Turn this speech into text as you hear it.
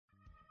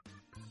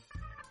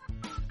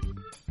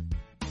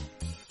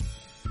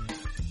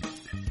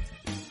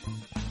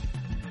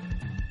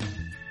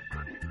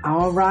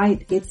All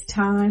right, it's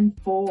time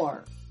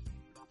for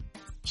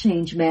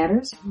Change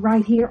Matters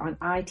right here on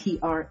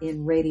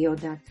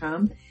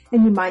itrnradio.com.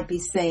 And you might be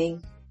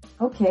saying,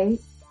 okay,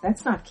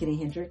 that's not Kenny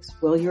Hendrix.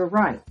 Well, you're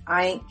right.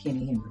 I ain't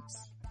Kenny Hendrix.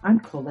 I'm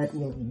Collette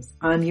Williams.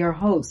 I'm your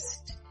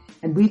host.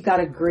 And we've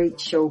got a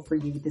great show for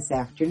you this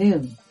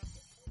afternoon.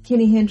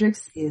 Kenny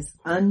Hendrix is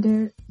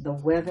under the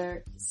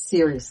weather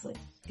seriously.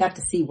 Got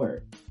the C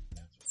word.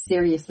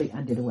 Seriously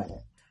under the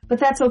weather. But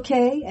that's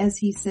okay. As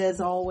he says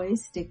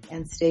always, stick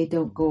and stay,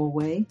 don't go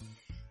away.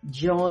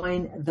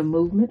 Join the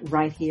movement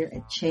right here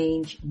at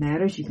Change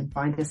Matters. You can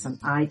find us on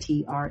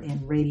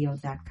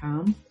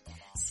itrnradio.com.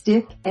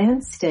 Stick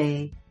and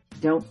stay,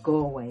 don't go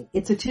away.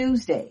 It's a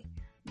Tuesday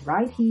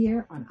right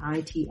here on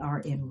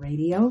ITRN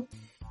Radio.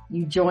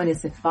 You join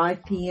us at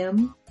 5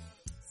 p.m.,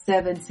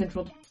 7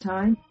 Central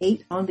Time,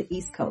 8 on the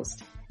East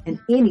Coast. And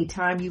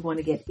anytime you want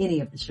to get any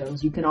of the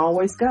shows, you can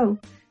always go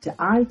to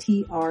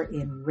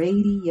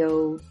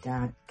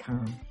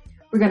itrnradio.com.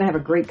 We're going to have a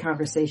great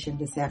conversation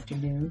this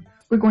afternoon.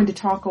 We're going to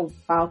talk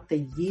about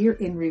the year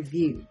in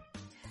review.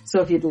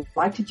 So if you'd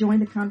like to join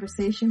the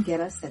conversation, get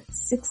us at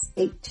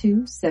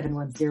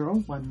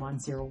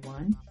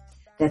 682-710-1101.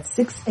 That's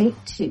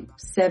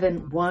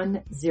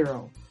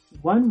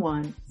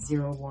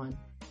 682-710-1101.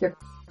 Your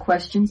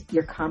questions,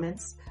 your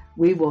comments,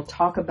 we will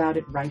talk about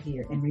it right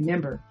here. And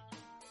remember,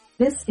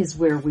 this is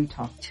where we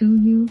talk to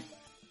you,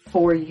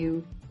 for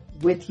you,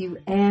 with you,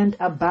 and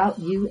about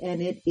you,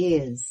 and it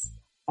is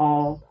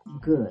all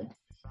good.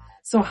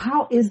 So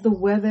how is the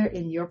weather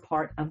in your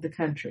part of the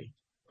country?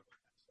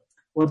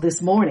 Well, this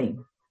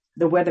morning,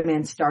 the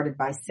weatherman started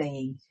by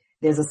saying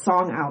there's a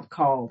song out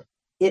called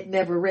It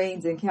Never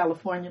Rains in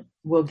California.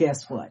 Well,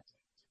 guess what?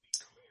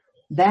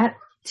 That,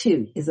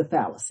 too, is a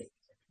fallacy.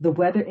 The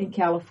weather in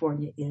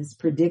California is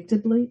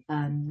predictably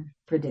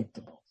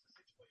unpredictable.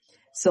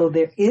 So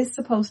there is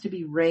supposed to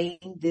be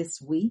rain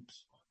this week.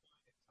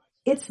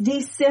 It's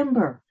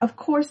December. Of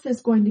course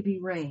there's going to be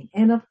rain.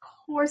 And of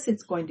course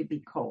it's going to be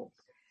cold.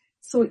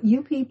 So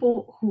you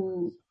people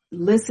who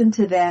listen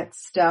to that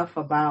stuff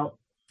about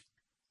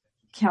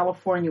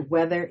California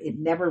weather, it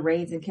never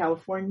rains in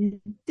California,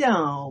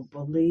 don't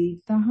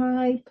believe the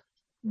hype.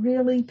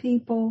 Really,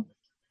 people?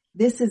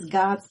 This is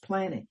God's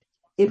planet.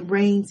 It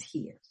rains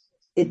here.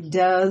 It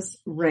does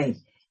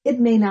rain. It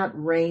may not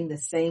rain the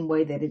same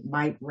way that it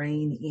might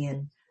rain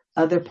in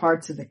other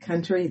parts of the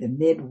country, the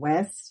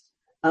Midwest,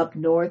 up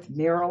north,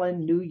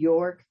 Maryland, New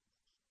York,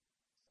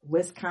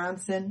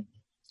 Wisconsin,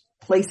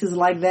 places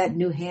like that,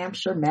 New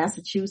Hampshire,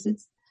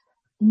 Massachusetts,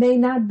 may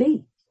not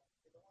be.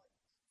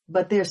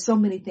 But there's so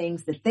many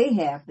things that they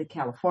have that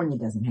California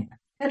doesn't have,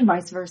 and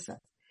vice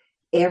versa.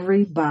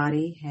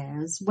 Everybody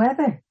has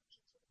weather,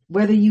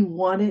 whether you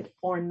want it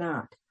or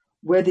not,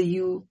 whether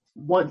you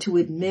want to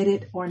admit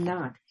it or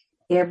not.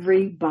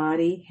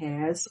 Everybody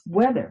has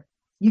weather.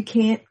 You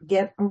can't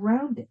get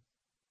around it.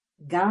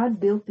 God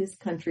built this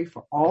country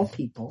for all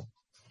people,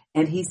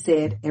 and he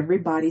said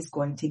everybody's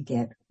going to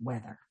get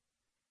weather.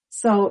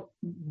 So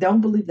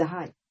don't believe the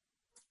hype.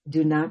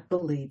 Do not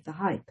believe the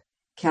hype.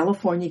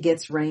 California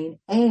gets rain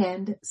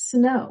and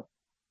snow.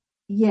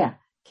 Yeah,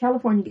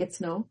 California gets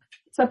snow.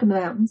 It's up in the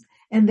mountains,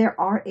 and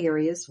there are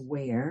areas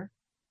where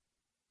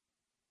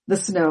the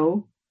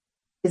snow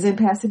is in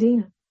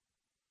Pasadena,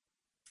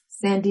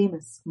 San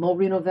Dimas,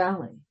 Moreno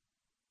Valley,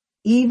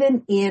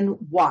 even in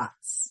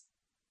Watts.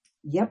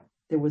 Yep,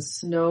 there was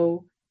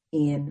snow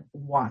in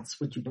Watts,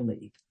 would you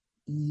believe?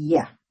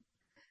 Yeah.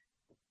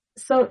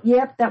 So,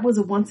 yep, that was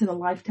a once in a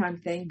lifetime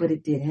thing, but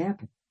it did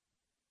happen.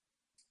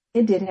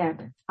 It did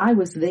happen. I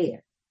was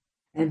there,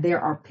 and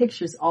there are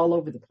pictures all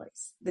over the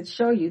place that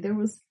show you there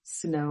was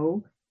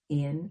snow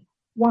in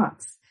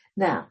Watts.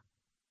 Now,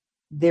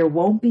 there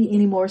won't be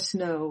any more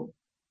snow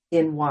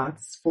in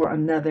Watts for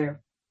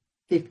another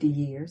 50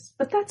 years,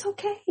 but that's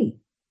okay.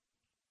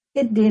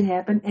 It did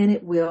happen, and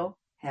it will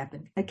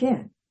happen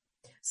again.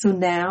 So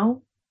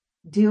now,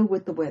 deal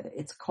with the weather.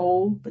 It's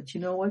cold, but you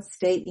know what?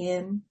 Stay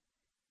in.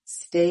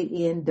 Stay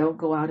in. Don't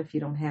go out if you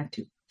don't have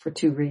to, for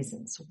two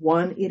reasons.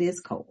 One, it is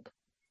cold.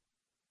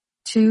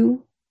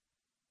 Two,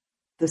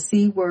 the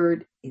C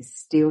word is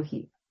still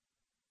here.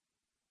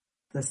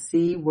 The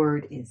C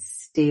word is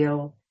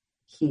still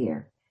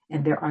here.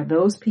 And there are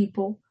those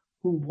people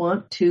who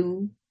want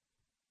to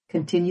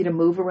continue to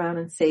move around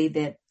and say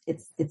that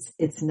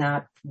it's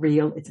not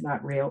real. It's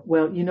not real.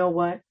 Well, you know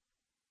what?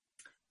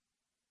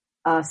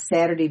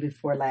 Saturday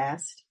before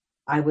last,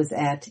 I was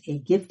at a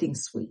gifting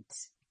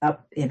suite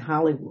up in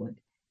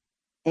Hollywood,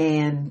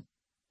 and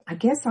I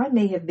guess I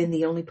may have been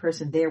the only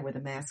person there with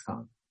a mask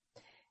on.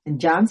 And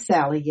John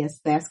Sally, yes,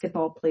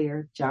 basketball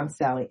player John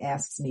Sally,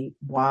 asks me,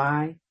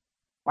 why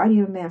do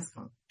you have a mask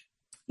on?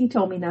 He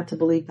told me not to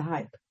believe the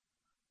hype.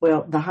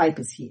 Well, the hype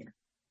is here.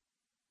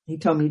 He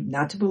told me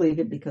not to believe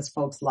it because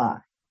folks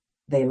lie.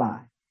 They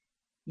lie.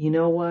 You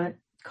know what?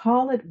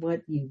 Call it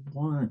what you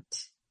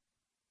want.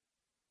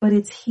 But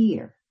it's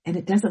here, and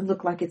it doesn't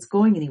look like it's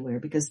going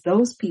anywhere because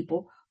those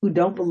people who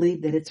don't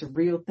believe that it's a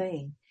real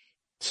thing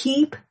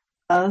keep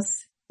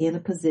us in a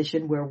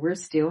position where we're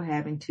still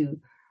having to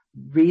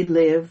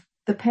relive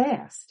the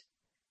past.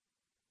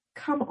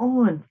 Come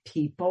on,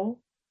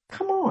 people.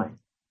 Come on.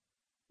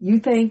 You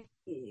think,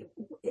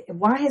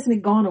 why hasn't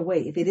it gone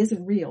away? If it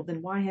isn't real,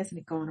 then why hasn't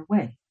it gone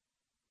away?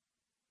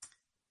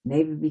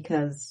 Maybe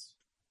because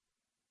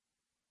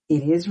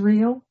it is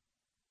real.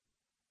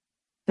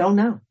 Don't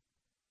know.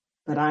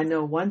 But I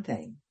know one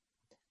thing.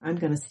 I'm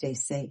going to stay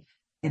safe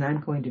and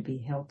I'm going to be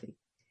healthy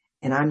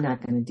and I'm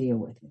not going to deal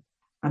with it.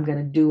 I'm going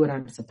to do what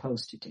I'm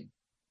supposed to do.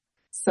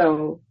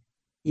 So,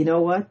 you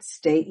know what?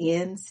 Stay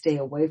in, stay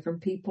away from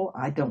people.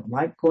 I don't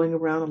like going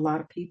around a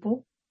lot of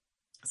people,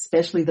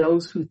 especially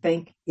those who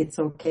think it's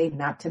okay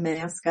not to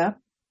mask up.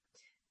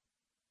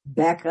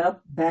 Back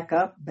up, back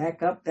up,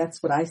 back up.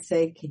 That's what I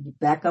say. Can you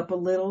back up a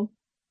little?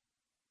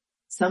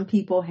 Some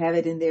people have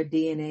it in their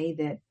DNA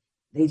that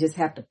they just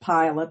have to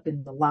pile up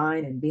in the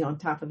line and be on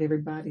top of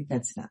everybody.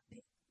 That's not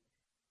me.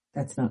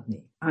 That's not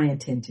me. I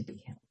intend to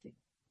be healthy.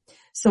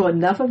 So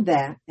enough of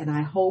that. And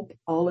I hope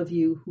all of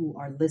you who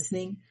are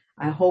listening,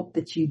 I hope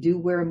that you do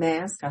wear a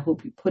mask. I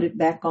hope you put it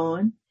back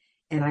on.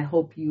 And I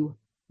hope you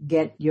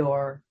get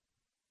your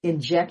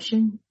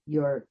injection,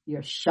 your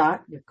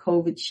shot, your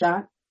COVID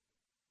shot.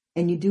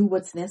 And you do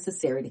what's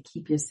necessary to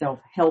keep yourself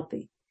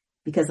healthy.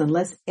 Because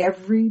unless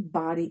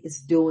everybody is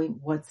doing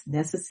what's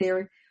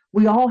necessary,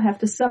 we all have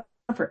to suffer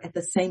at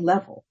the same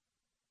level.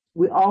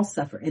 We all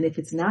suffer. And if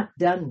it's not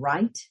done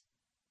right,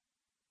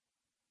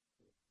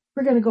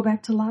 we're going to go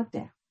back to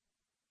lockdown.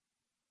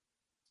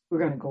 We're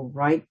going to go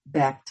right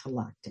back to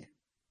lockdown.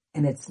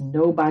 And it's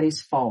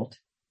nobody's fault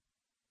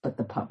but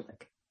the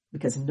public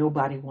because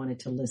nobody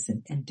wanted to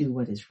listen and do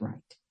what is right.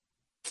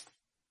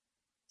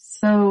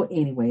 So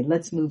anyway,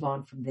 let's move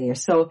on from there.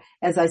 So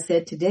as I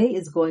said, today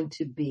is going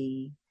to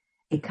be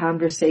a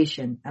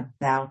conversation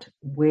about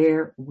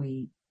where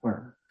we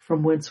were,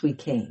 from whence we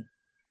came.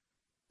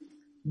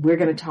 We're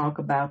going to talk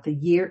about the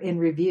year in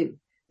review.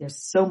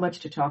 There's so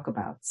much to talk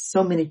about,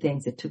 so many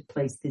things that took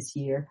place this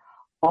year,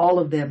 all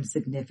of them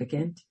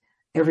significant.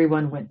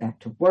 Everyone went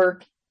back to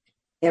work.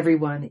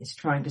 Everyone is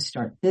trying to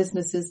start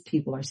businesses.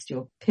 People are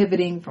still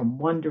pivoting from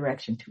one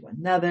direction to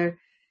another.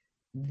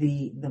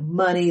 The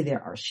money,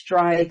 there are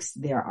strikes.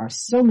 There are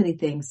so many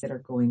things that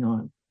are going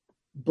on.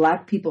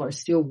 Black people are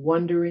still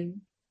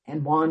wondering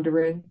and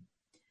wandering.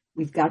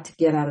 We've got to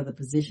get out of the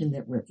position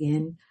that we're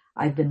in.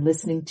 I've been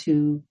listening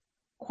to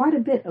quite a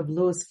bit of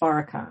Louis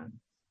Farrakhan.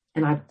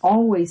 And I've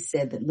always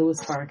said that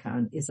Louis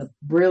Farrakhan is a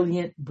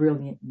brilliant,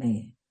 brilliant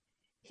man.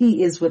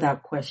 He is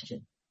without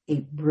question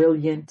a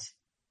brilliant,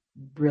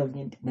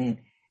 brilliant man.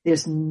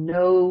 There's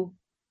no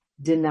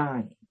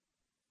denying.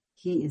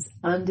 He is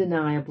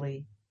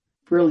undeniably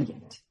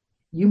brilliant.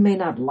 You may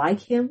not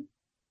like him.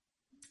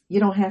 You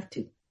don't have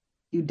to.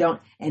 You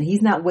don't. And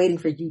he's not waiting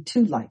for you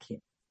to like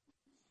him.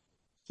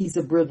 He's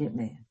a brilliant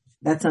man.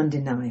 That's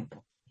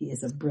undeniable. He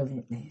is a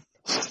brilliant man.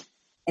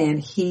 And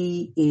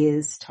he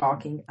is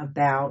talking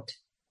about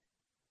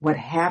what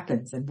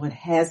happens and what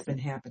has been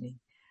happening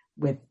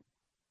with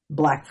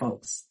Black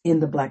folks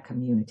in the Black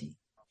community.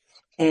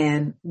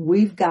 And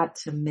we've got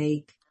to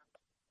make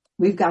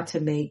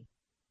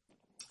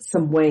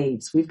some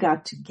waves. We've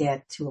got to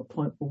get to a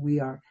point where we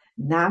are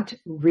not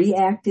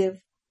reactive,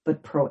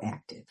 but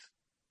proactive,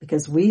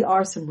 because we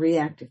are some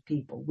reactive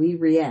people. We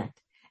react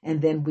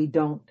and then we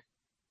don't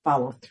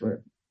follow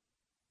through.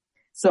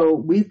 So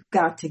we've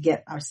got to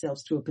get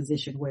ourselves to a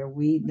position where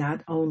we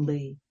not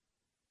only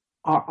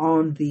are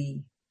on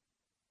the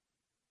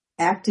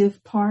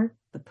active part,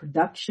 the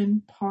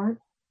production part,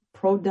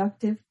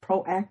 productive,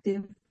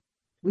 proactive.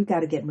 We've got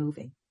to get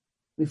moving.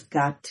 We've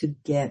got to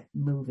get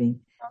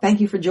moving.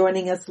 Thank you for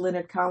joining us,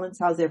 Leonard Collins.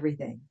 How's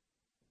everything?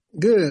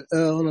 Good.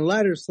 On the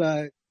lighter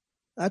side,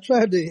 I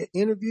tried to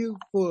interview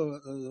for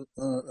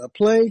a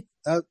play.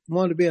 I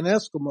wanted to be an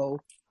Eskimo.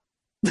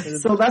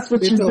 So that's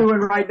what you're doing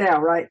right now,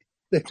 right?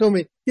 They told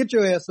me, get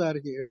your ass out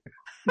of here.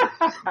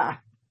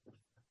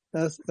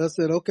 I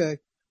said, okay,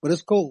 but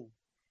it's cold.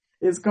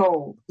 It's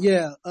cold.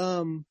 Yeah.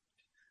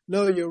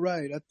 No, you're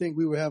right. I think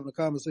we were having a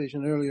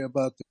conversation earlier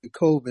about the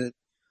COVID.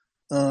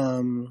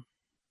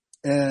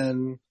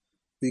 And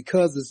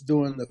because it's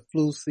during the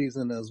flu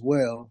season as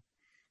well,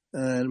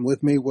 and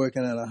with me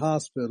working at a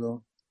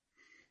hospital,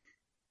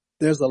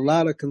 there's a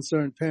lot of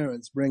concerned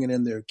parents bringing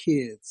in their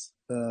kids,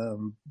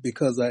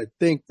 because I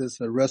think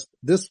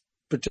this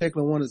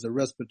particular one is a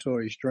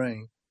respiratory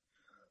strain.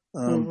 A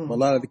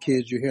lot of the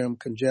kids, you hear them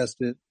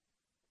congested.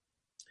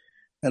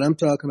 And I'm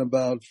talking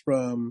about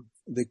from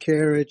the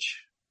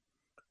carriage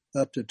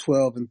up to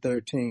 12 and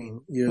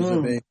 13 years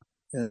of age.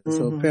 And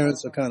so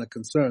parents are kind of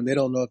concerned. They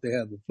don't know if they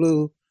have the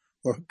flu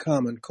or a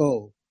common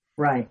cold.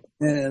 Right.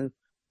 And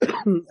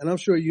I'm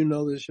sure you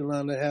know this,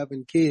 Yolanda,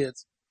 having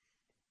kids.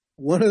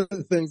 One of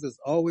the things that's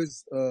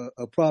always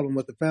a problem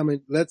with the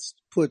family, let's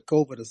put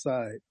COVID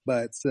aside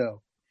by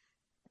itself.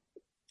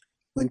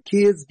 When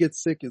kids get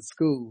sick at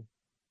school,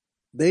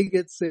 they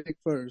get sick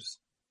first,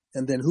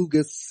 and then who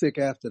gets sick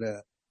after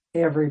that?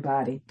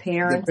 Everybody.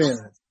 Parents,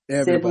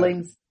 everybody.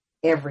 siblings,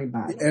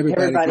 everybody.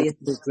 Everybody gets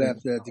sick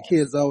after that. The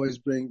kids always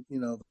bring,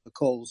 the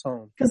colds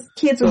home. Because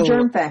kids are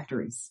germ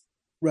factories.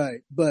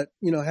 Right. But,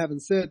 having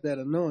said that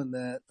and knowing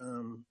that,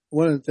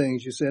 one of the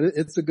things you said,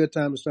 it's a good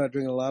time to start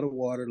drinking a lot of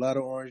water, a lot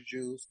of orange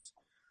juice,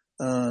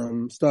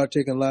 start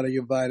taking a lot of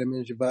your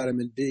vitamins, your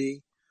vitamin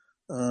D,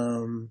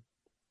 and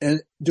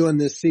during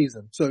this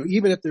season. So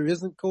even if there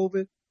isn't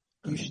COVID,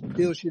 you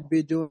still should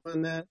be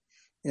doing that.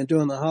 And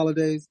during the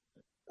holidays,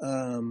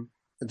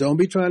 don't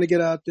be trying to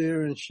get out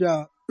there and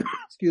shop,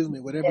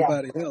 with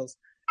everybody else.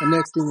 And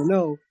next thing you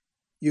know,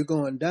 you're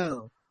going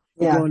down.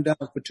 You're going down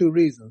for two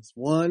reasons.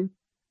 One,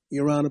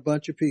 you're around a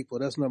bunch of people.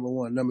 That's number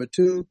one. Number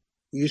two,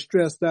 you're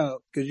stressed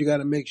out because you got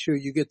to make sure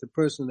you get the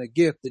person a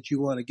gift that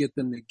you want to get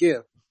them the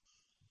gift.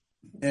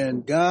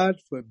 And God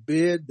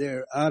forbid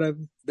they're out of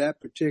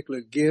that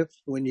particular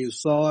gift when you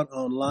saw it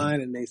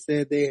online and they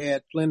said they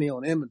had plenty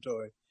on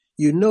inventory.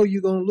 You're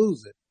going to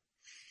lose it.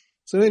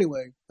 So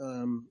anyway,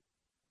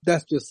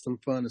 that's just some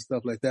fun and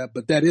stuff like that.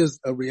 But that is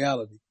a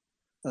reality.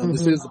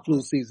 This is the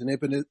flu season.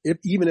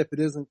 Even if it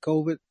isn't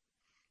COVID,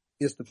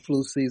 it's the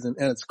flu season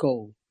and it's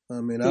cold.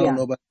 I mean, I don't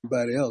know about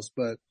anybody else,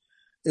 but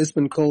it's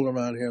been cold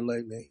around here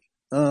lately.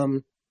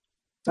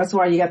 That's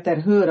why you got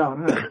that hood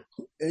on, huh?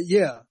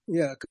 Yeah,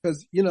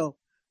 because,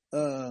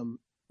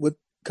 with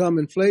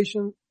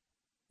inflation,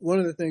 one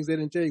of the things they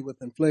didn't tell you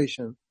with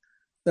inflation,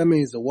 that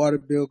means the water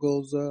bill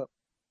goes up.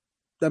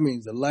 That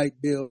means the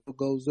light bill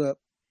goes up.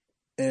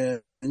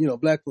 And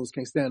black folks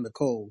can't stand the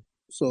cold.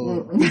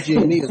 So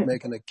PG&E is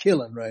making a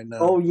killing right now.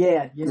 Oh,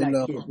 yeah, you're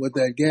not kidding. With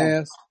that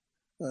gas.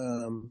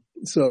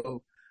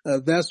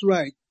 That's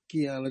right,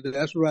 Kiana,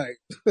 that's right.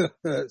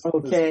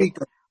 Okay.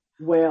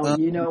 Well,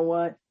 you know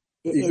what?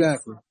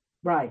 Exactly.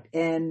 Right.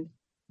 And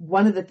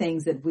one of the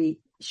things that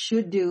we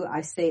should do,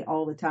 I say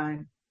all the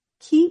time,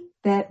 keep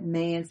that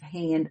man's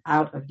hand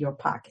out of your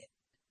pocket.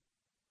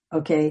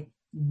 Okay.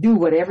 Do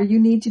whatever you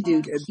need to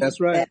do to keep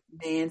that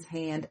man's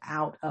hand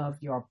out of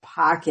your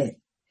pocket,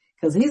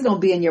 because he's going to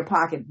be in your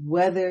pocket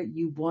whether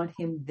you want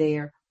him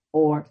there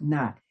or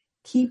not.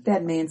 Keep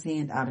that man's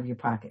hand out of your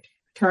pocket.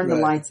 Turn the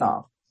lights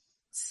off.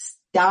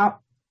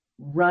 Stop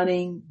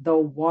running the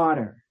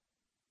water.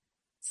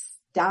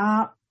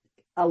 Stop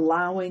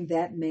allowing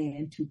that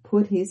man to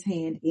put his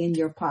hand in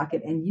your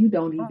pocket and you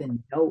don't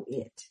even know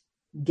it.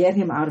 Get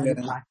him out of your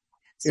pocket.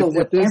 So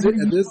if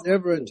there's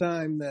ever a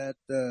time that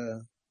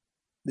the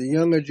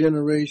younger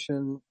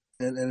generation,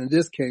 and in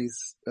this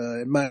case,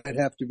 it might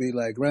have to be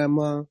like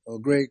grandma or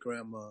great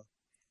grandma,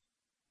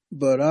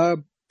 but our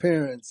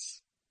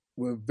parents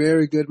were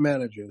very good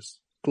managers.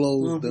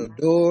 Close the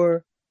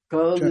door.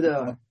 Turn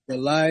off the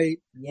light.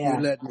 Yeah.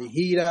 You're letting the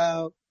heat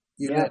out.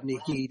 You're letting the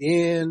heat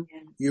in.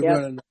 You're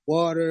running the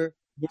water.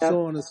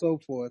 So on and so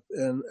forth.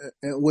 And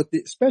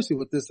especially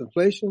with this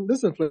inflation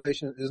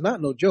is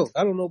not no joke.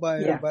 I don't know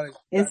about everybody.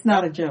 It's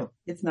not a joke.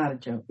 It's not a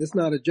joke. It's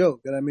not a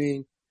joke. And I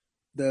mean,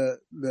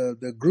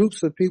 the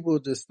groups of people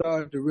just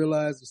started to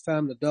realize it's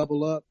time to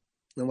double up.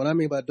 And what I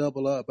mean by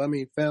double up, I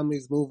mean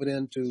families moving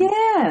into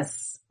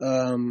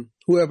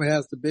whoever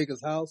has the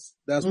biggest house.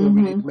 That's where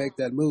we need to make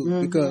that move,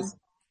 because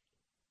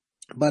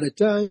by the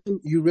time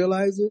you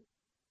realize it,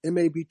 it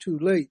may be too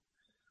late,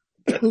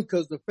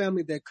 because the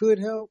family that could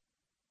help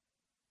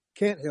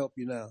can't help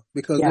you now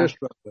because they're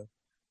struggling.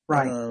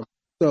 Right.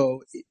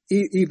 So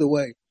either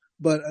way,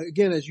 but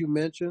again, as you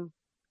mentioned,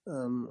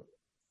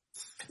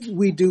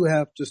 we do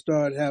have to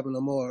start having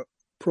a more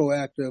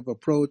proactive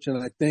approach.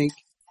 And I think,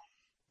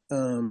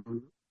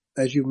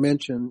 as you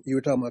mentioned, you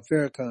were talking about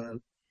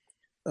Farrakhan,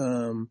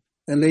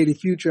 and Lady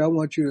Future, I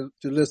want you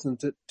to listen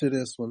to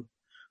this one.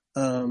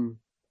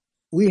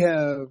 We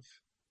have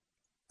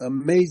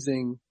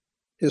amazing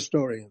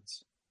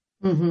historians.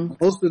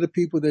 Most of the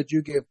people that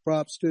you give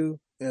props to,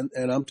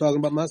 and I'm talking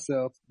about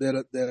myself, that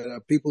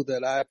are people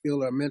that I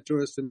feel are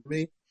mentors to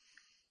me,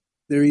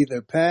 they're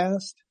either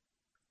past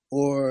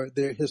or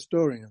they're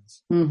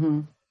historians.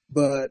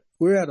 But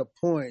we're at a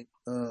point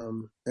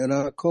in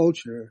our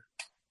culture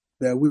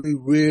that we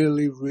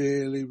really,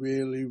 really,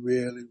 really,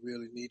 really,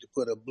 really need to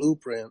put a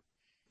blueprint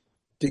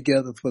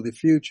together for the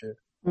future.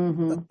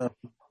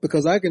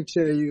 Because I can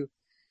tell you,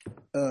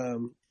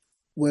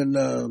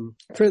 when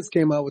Prince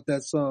came out with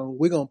that song,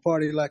 "We're Gonna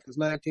Party Like It's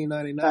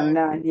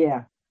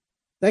 1999.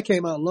 That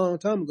came out a long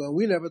time ago.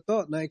 We never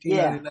thought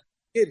 1999 would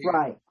get here.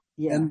 Right.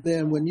 Yeah. And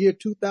then when year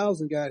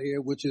 2000 got here,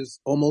 which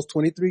is almost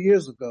 23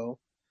 years ago,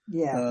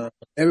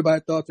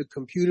 everybody thought the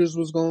computers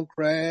was going to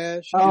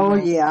crash. Oh,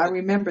 I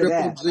remember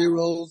that.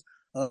 Zeros,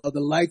 the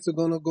lights are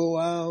going to go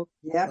out.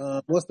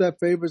 What's that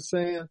favorite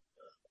saying?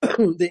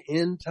 The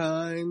end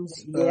times.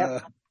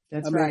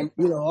 That's right.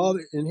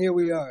 And here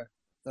we are,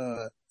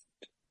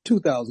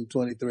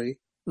 2023,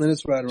 and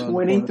it's right around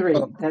 23. the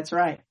corner. That's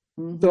right.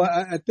 So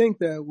I think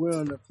that we're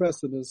on the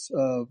precipice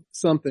of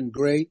something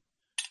great.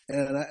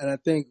 And I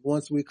think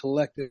once we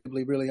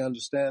collectively really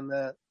understand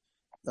that,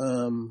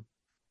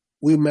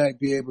 we might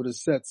be able to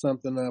set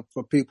something up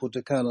for people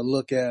to kind of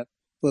look at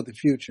for the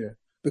future,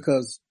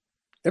 because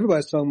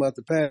everybody's talking about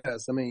the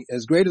past. I mean,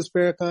 as great as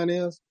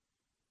Farrakhan is,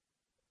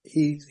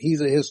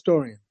 he's a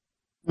historian.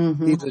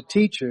 He's a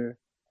teacher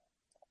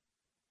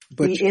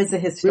but he is a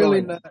really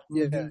historian. not,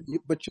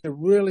 but you're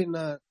really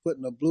not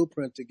putting a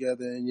blueprint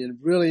together, and you're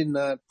really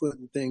not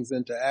putting things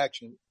into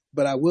action.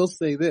 But I will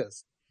say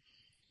this: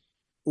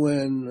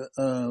 when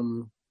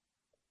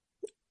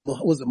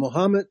was it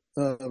Muhammad?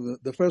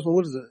 The first one,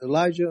 what is it?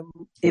 Elijah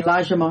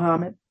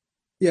Muhammad.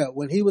 Yeah,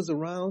 when he was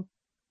around,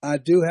 I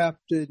do have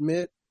to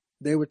admit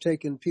they were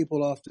taking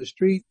people off the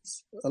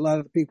streets. A lot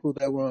of the people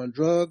that were on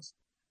drugs,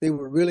 they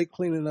were really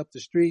cleaning up the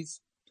streets.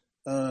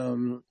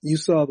 You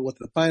saw with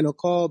the Final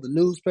Call, the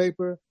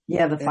newspaper.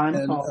 Yeah, the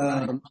Final Call.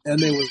 Right. And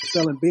they were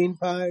selling bean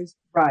pies.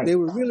 Right. They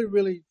were really,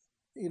 really,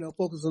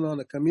 focusing on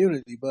the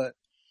community. But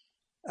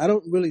I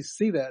don't really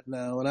see that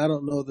now, and I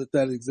don't know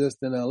that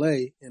exists in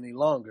LA any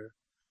longer.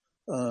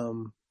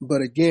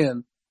 But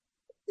again,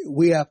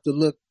 we have to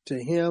look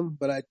to him.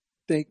 But I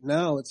think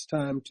now it's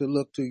time to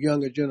look to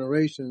younger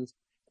generations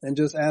and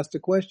just ask the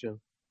question: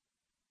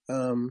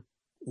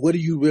 what do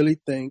you really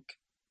think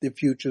the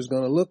future is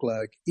going to look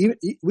like? Even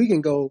we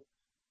can go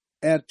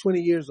add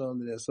 20 years on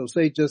to this. So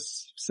say,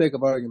 just sake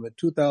of argument,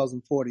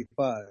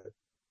 2045.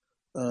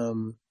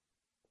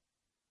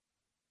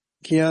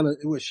 Kiana,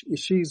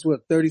 she's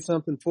what, 30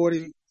 something,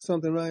 40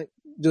 something, right?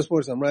 Just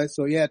 40 something, right?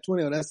 So yeah,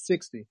 20, that's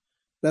 60.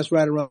 That's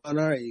right around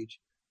our age.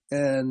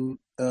 And,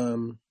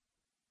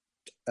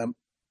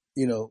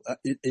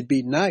 it'd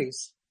be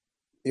nice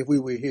if we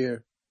were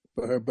here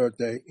for her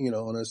birthday,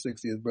 on her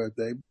 60th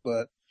birthday,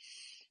 but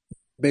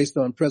based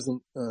on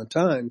present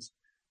times,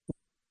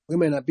 we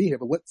may not be here,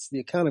 but what's the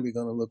economy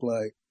going to look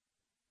like?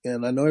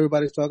 And I know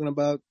everybody's talking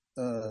about,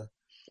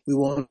 we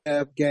won't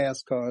have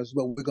gas cars,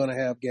 but we're going to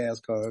have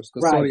gas cars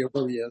because Saudi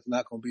Arabia is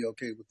not going to be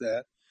okay with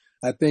that.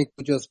 I think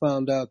we just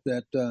found out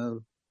that,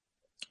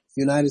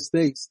 United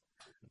States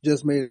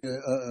just made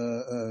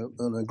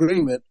an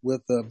agreement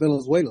with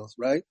Venezuela,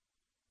 right?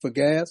 For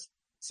gas.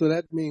 So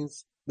that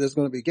means there's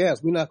going to be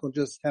gas. We're not going to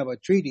just have a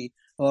treaty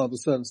all of a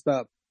sudden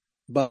stop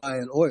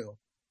buying oil.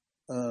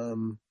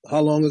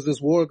 How long is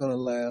this war going to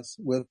last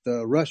with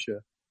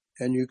Russia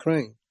and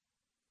Ukraine?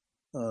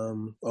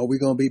 Are we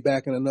going to be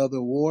back in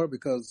another war?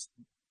 Because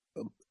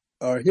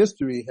our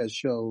history has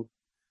showed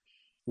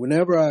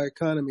whenever our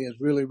economy is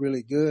really,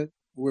 really good,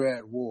 we're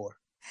at war.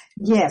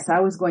 Yes, I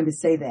was going to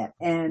say that.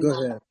 And go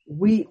ahead.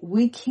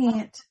 We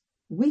can't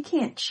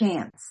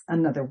chance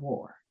another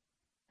war.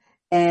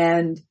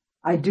 And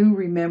I do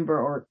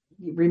remember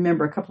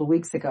a couple of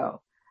weeks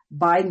ago,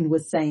 Biden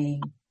was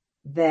saying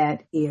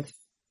that if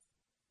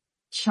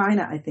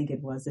China, I think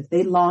it was, if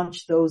they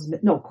launched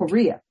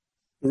Korea,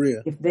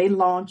 if they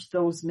launch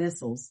those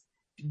missiles,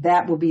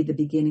 that will be the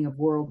beginning of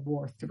World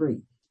War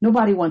III.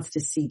 Nobody wants to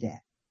see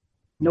that.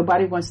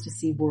 Nobody wants to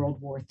see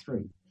World War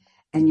III.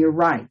 And you're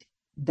right.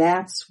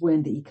 That's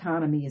when the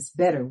economy is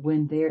better,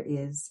 when there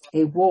is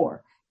a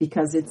war,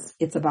 because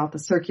it's about the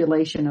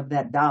circulation of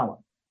that dollar.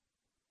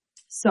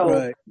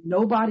 So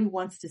Nobody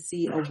wants to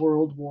see a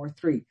World War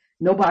III.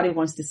 Nobody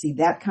wants to see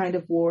that kind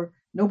of war.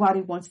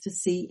 Nobody wants to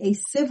see a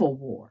civil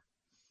war.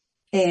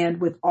 And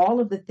with all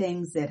of the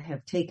things that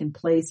have taken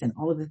place and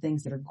all of the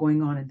things that are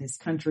going on in this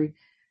country,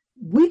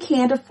 we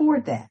can't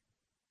afford that.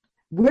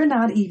 We're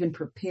not even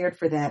prepared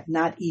for that,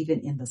 not even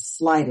in the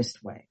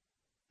slightest way.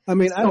 I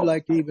mean, I'd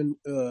like to even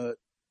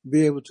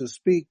be able to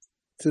speak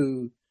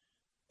to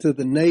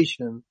the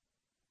nation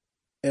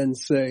and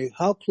say,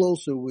 how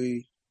close are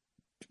we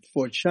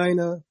for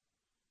China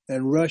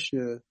and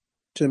Russia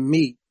to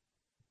meet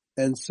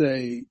and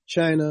say,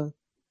 China,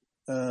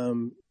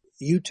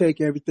 you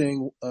take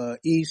everything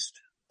east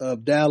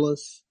of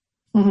Dallas,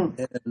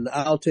 and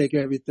I'll take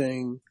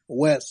everything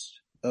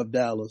west of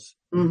Dallas.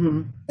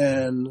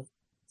 And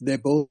they're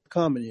both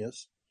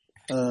communists,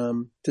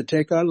 to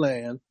take our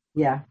land.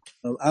 Yeah.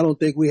 I don't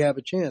think we have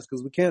a chance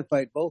because we can't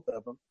fight both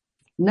of them.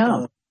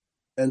 No.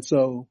 And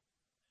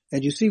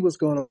you see what's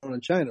going on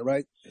in China,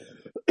 right?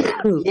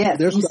 Yes,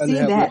 they're you see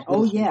that.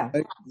 Oh, yeah.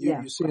 Right?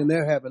 You're seeing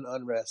they're having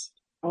unrest.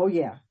 Oh,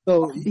 yeah.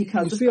 So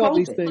because you see all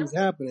these things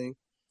happening.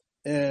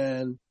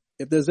 And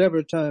if there's ever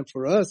a time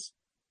for us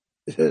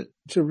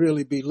to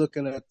really be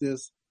looking at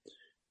this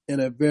in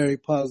a very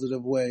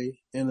positive way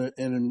and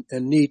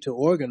need to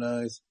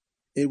organize,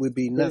 it would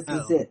be now. This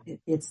is it.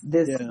 It's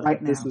this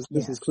right now.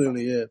 This is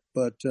clearly it.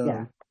 But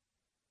Kiana,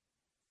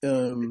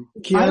 you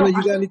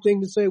got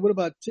anything to say? What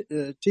about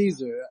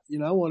Teaser?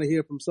 I want to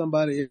hear from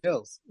somebody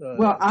else.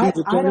 Well, I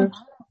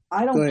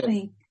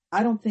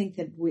don't think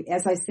that we,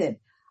 as I said,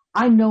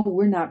 I know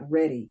we're not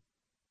ready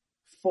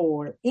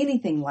for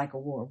anything like a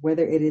war,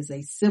 whether it is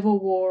a civil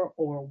war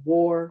or a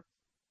war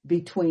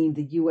between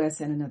the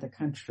U.S. and another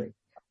country.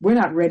 We're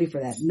not ready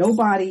for that.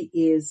 Nobody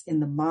is in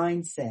the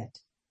mindset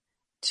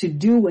to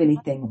do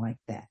anything like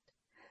that.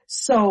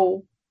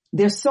 So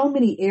there's so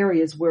many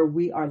areas where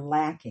we are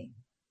lacking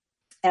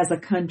as a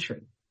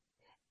country.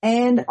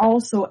 And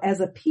also as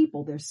a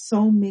people, there's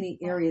so many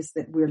areas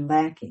that we're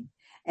lacking.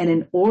 And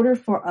in order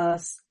for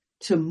us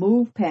to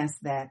move past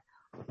that,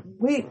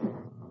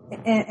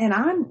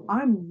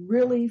 I'm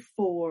really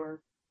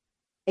for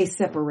a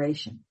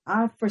separation.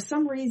 For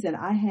some reason,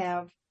 I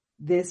have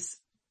this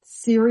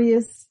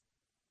serious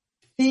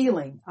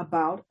feeling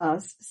about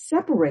us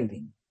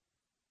separating.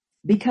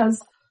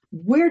 because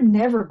we're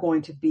never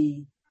going to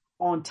be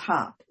on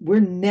top. We're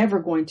never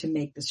going to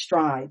make the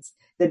strides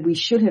that we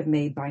should have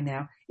made by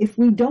now if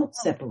we don't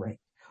separate.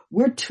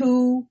 We're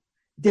too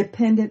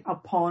dependent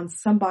upon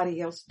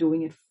somebody else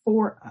doing it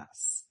for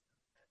us.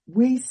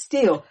 We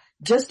still,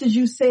 just as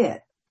you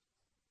said,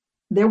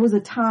 there was a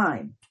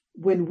time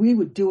when we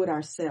would do it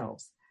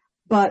ourselves,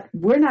 but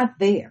we're not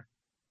there.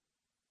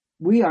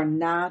 We are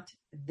not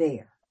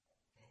there.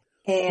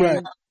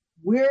 And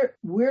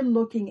we're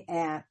looking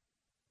at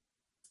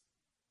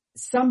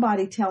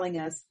somebody telling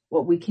us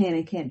what we can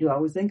and can't do. I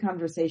was in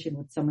conversation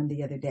with someone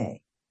the other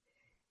day,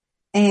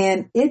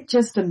 and it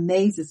just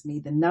amazes me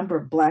the number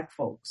of Black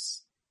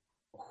folks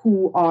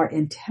who are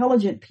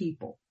intelligent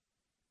people,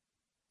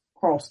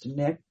 Charleston,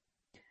 Nick,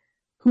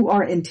 who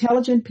are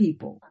intelligent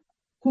people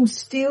who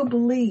still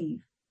believe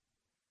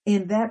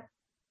in that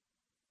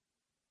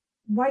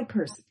white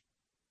person,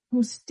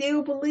 who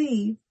still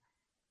believe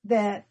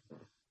that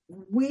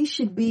we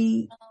should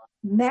be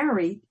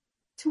married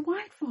to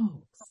white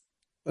folks.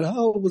 But how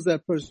old was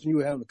that person you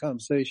were having a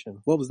conversation?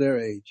 What was their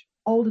age?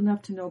 Old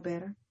enough to know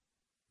better.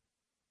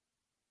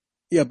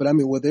 Yeah, but I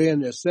mean, were they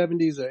in their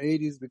 70s or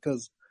 80s?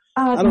 Because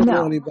I don't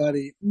know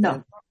anybody.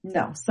 No.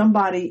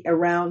 Somebody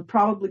around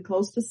probably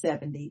close to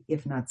 70,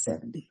 if not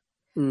 70.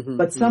 Mm-hmm,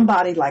 but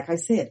somebody, like I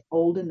said,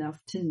 old enough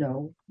to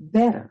know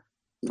better.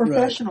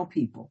 Professional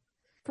people.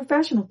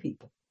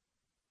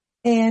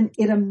 And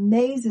it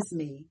amazes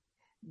me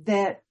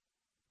that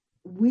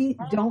we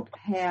don't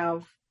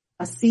have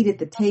a seat at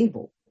the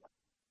table.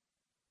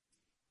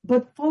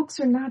 But folks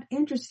are not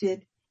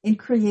interested in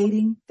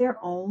creating their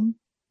own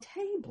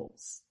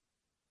tables.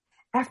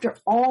 After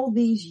all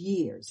these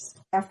years,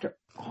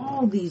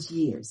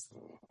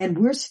 and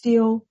we're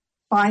still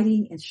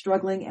fighting and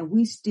struggling, and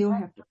we still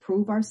have to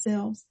prove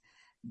ourselves.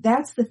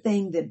 That's the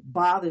thing that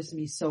bothers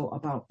me so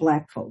about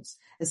Black folks,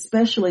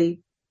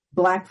 especially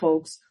Black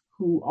folks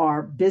who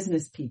are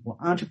business people,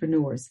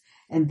 entrepreneurs,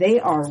 and they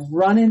are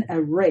running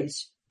a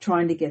race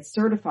trying to get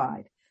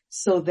certified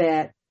so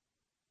that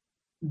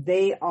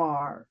they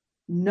are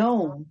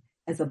known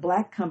as a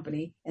Black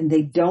company and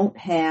they don't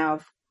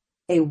have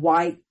a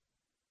white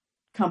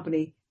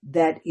company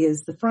that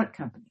is the front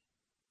company.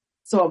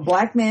 So a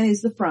Black man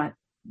is the front,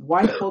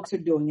 white folks are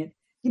doing it.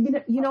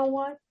 You know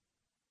what?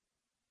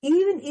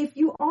 Even if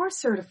you are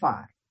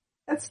certified,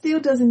 that still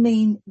doesn't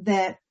mean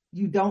that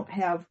you don't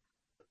have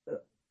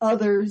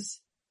others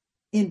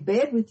in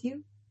bed with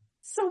you.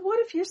 So what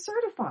if you're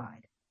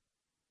certified?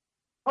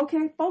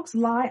 Okay, folks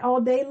lie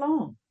all day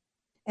long.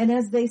 And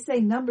as they say,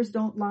 numbers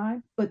don't lie,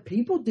 but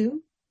people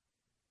do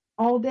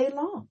all day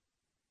long.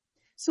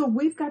 So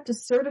we've got to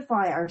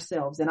certify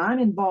ourselves. And I'm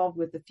involved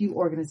with a few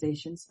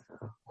organizations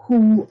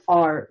who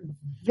are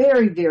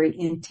very, very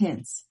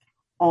intense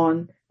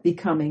on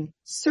becoming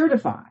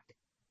certified.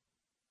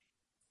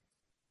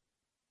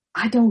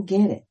 I don't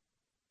get it.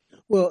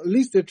 Well, at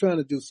least they're trying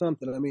to do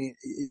something. I mean,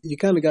 you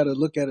kind of got to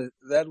look at it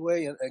that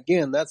way. And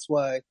again, that's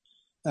why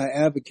I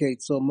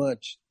advocate so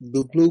much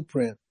the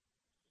blueprint.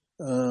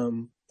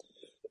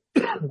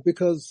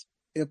 Because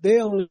if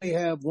they only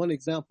have one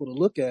example to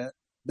look at,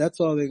 that's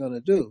all they're going to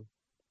do.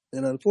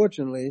 And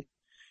unfortunately,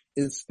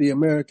 it's the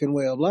American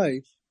way of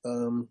life,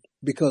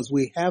 because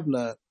we have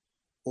not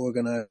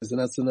organized. And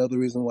that's another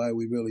reason why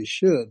we really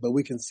should. But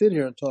we can sit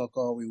here and talk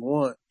all we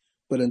want.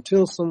 But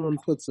until someone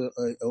puts a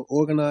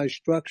organized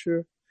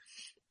structure,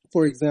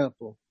 for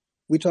example,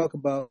 we talk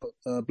about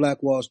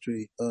Black Wall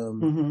Street,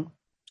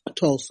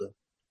 Tulsa.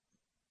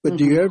 But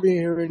do you ever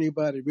hear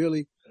anybody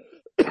really,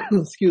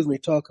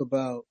 talk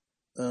about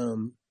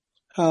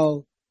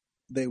how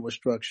they were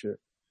structured,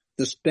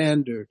 the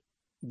standard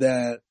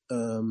that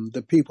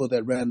the people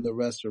that ran the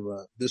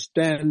restaurant, the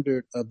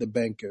standard of the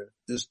banker,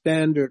 the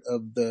standard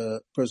of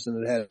the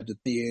person that had the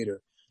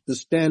theater, the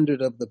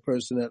standard of the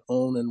person that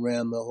owned and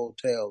ran the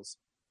hotels?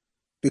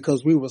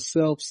 Because we were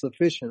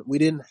self-sufficient. We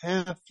didn't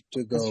have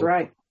to go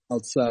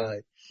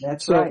outside.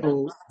 That's right.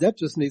 So that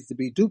just needs to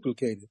be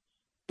duplicated.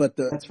 But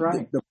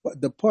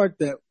the part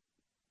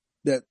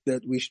that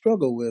we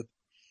struggle with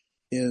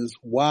is,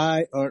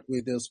 why aren't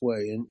we this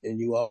way? And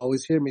you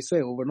always hear me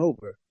say over and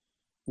over,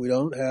 we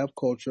don't have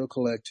cultural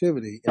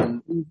collectivity.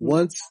 And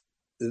once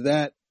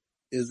that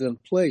is in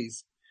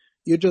place,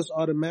 you just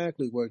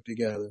automatically work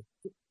together.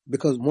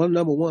 Because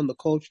number one, the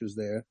culture is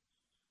there.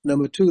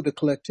 Number two, the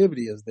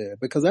collectivity is there,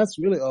 because that's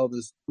really all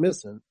that's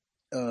missing.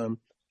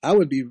 I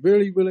would be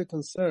really, really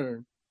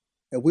concerned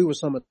if we were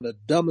some of the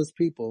dumbest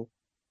people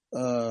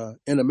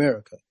in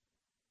America.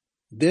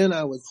 Then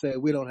I would say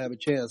we don't have a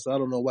chance. I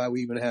don't know why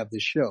we even have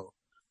this show.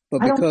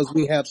 But because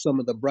we have some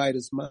of the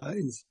brightest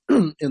minds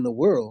in the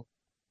world,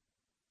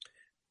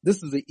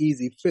 this is an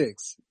easy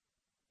fix.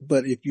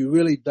 But if you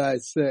really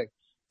dissect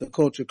the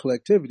culture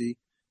collectivity,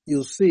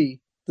 you'll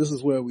see this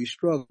is where we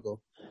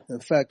struggle. In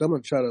fact, I'm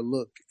going to try to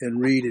look and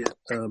read it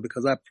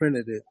because I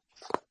printed it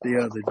the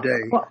other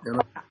day.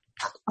 Well,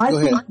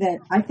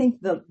 I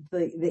think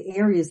the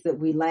areas that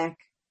we lack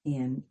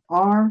in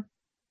are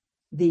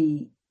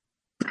the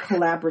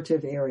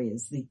collaborative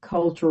areas, the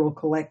cultural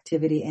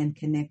collectivity and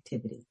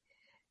connectivity.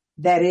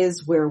 that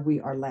is where we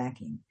are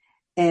lacking.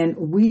 And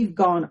we've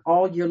gone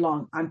all year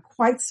long. I'm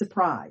quite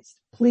surprised,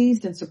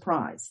 pleased and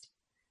surprised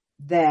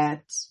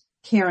that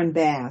Karen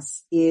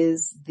Bass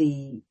is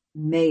the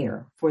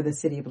mayor for the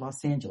city of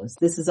Los Angeles.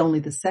 This is only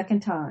the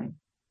second time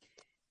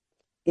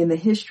in the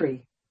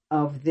history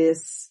of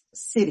this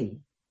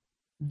city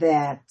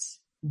that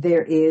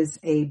there is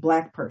a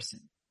Black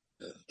person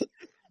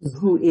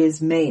who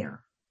is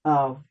mayor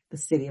of the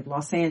city of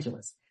Los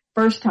Angeles.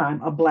 First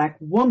time a Black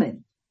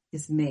woman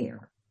is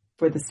mayor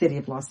for the city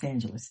of Los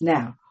Angeles.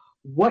 Now,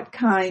 what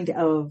kind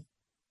of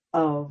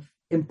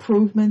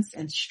improvements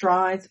and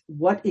strides,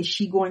 what is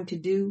she going to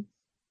do?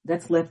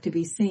 That's left to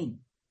be seen.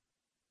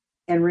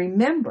 And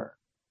remember,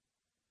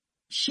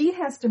 she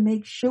has to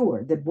make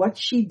sure that what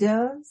she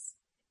does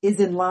is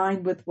in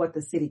line with what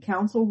the city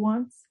council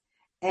wants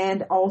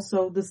and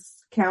also the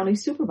county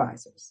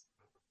supervisors.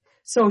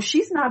 So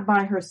she's not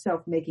by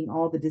herself making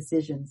all the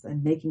decisions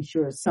and making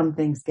sure some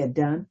things get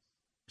done.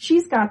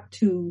 She's got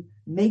to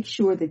make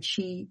sure that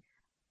she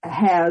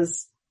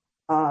has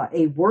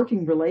a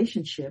working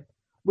relationship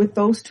with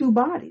those two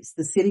bodies,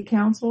 the city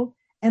council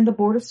and the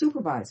board of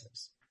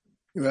supervisors.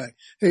 Right.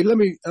 Hey, I don't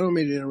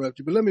mean to interrupt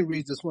you, but let me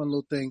read this one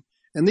little thing.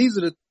 And these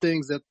are the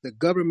things that the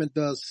government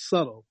does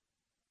subtle.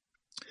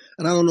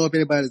 And I don't know if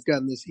anybody's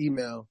gotten this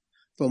email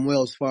from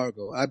Wells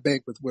Fargo. I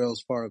bank with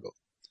Wells Fargo.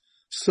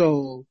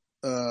 So,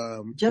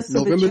 just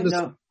so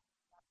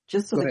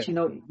that you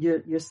know,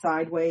 you're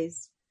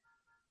sideways.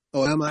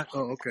 Oh, am I?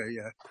 Oh, okay.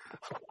 Yeah.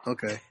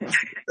 Okay.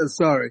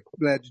 Sorry.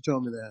 Glad you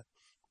told me that.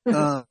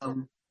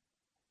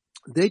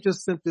 They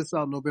just sent this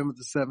out November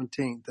the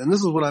 17th. And this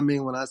is what I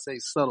mean when I say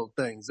subtle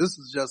things. This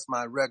is just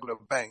my regular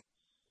bank.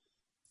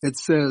 It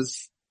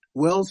says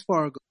Wells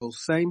Fargo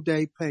same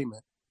day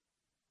payment.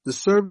 The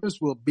service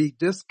will be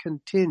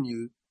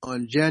discontinued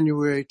on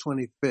January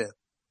 25th.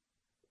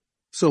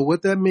 So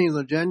what that means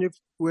on January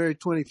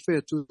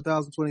 25th,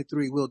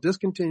 2023, we'll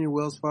discontinue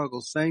Wells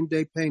Fargo's same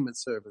day payment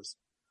service.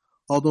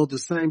 Although the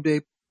same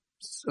day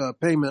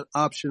payment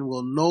option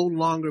will no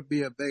longer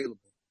be available.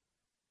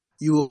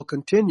 You will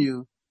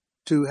continue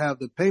to have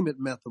the payment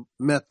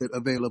method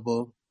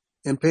available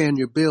and paying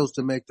your bills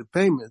to make the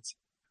payments.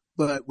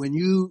 But when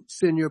you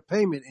send your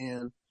payment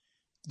in,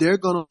 they're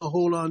going to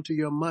hold on to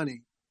your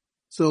money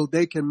so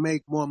they can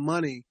make more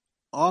money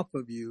off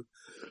of you.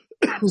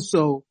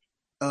 So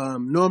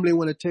normally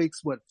when it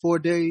takes, 4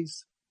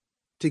 days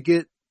to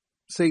get,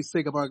 sake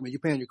of argument, you're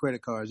paying your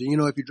credit cards. And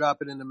if you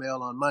drop it in the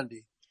mail on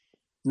Monday,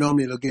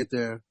 normally it'll get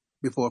there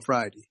before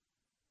Friday.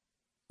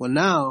 Well,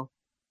 now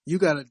you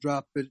got to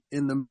drop it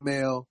in the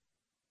mail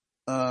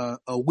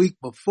a week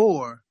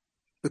before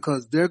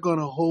because they're going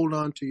to hold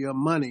on to your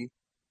money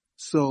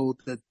so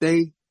that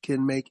they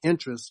can make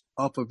interest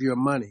off of your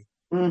money.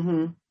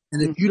 Mm-hmm.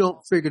 And if you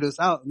don't figure this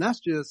out, and that's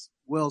just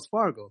Wells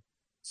Fargo.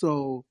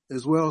 So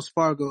is Wells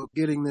Fargo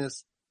getting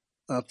this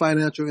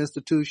financial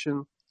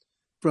institution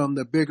from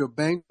the bigger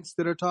banks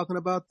that are talking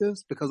about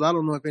this? Because I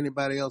don't know if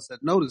anybody else had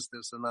noticed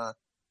this or not,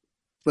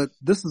 but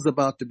this is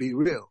about to be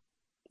real.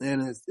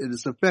 And it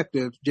is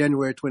effective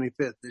January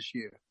 25th this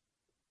year.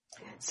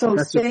 So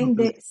same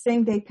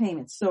day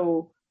payments.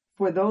 So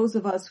for those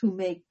of us who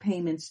make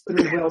payments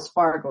through Wells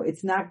Fargo,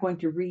 it's not going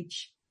to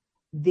reach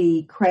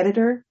the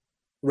creditor.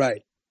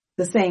 Right.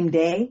 The same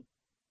day.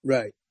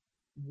 Right.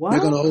 What?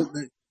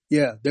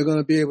 They're going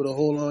to be able to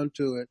hold on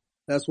to it.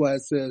 That's why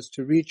it says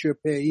to reach your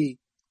payee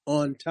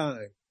on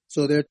time.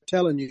 So they're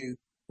telling you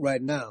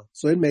right now.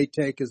 So it may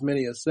take as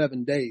many as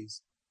 7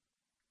 days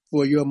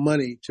for your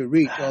money to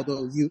reach,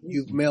 although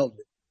you've mailed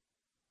it.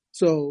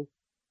 So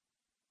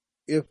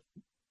if,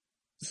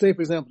 say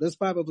for example, there's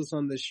 5 of us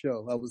on this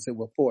show. I would say,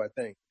 4, I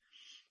think.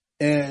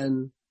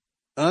 And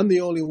I'm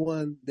the only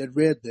one that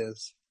read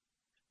this.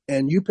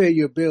 And you pay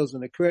your bills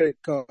and the credit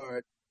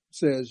card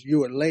says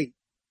you are late.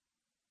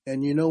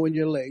 And you know when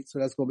you're late, so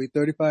that's going to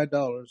be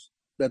 $35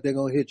 that they're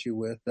going to hit you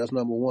with. That's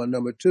number one.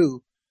 Number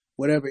two,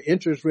 whatever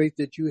interest rate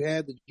that you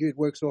had that you'd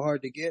worked so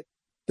hard to get,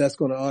 that's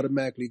going to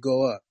automatically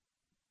go up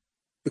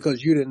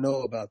because you didn't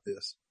know about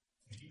this.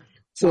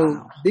 So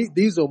wow.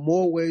 These are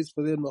more ways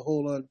for them to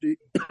hold on to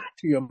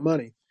your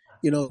money.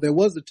 There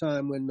was a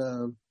time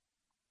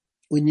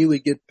when you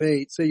would get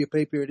paid, say your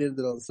pay period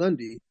ended on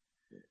Sunday,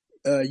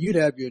 you'd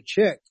have your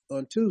check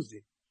on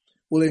Tuesday.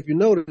 Well, if you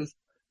notice,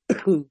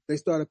 they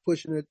started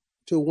pushing it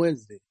to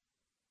Wednesday.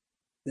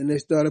 Then they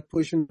started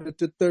pushing it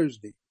to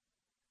Thursday.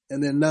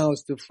 And then now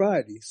it's to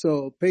Friday.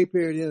 So pay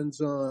period ends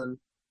on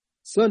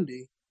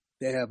Sunday.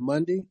 They have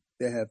Monday,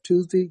 they have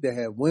Tuesday, they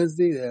have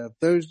Wednesday, they have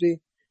Thursday,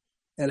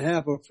 and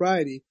half of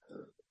Friday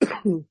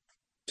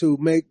to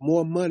make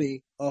more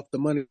money off the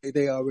money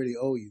they already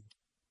owe you.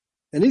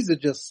 And these are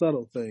just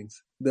subtle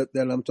things that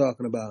I'm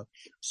talking about.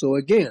 So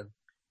again,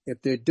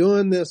 if they're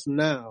doing this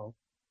now,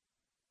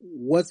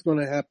 what's going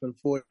to happen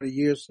 40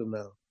 years from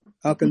now?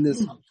 How can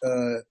this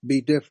be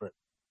different?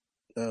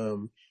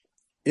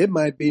 It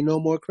might be no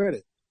more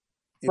credit.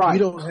 If you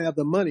don't have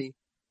the money,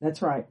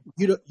 that's right.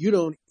 You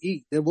don't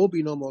eat. There will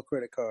be no more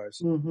credit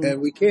cards. Mm-hmm.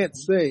 And we can't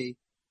say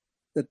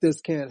that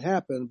this can't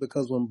happen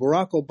because when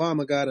Barack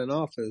Obama got in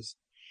office,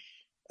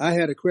 I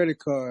had a credit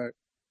card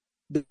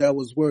that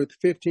was worth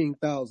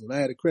 $15,000. I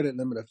had a credit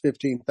limit of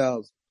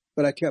 $15,000,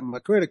 but I kept my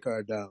credit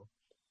card down.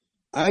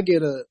 I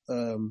get a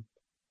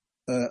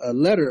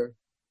letter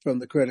from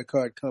the credit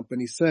card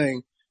company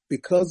saying,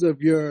 because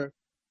of your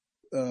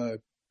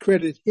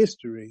credit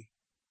history,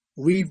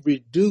 we've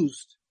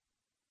reduced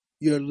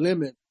your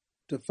limit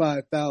to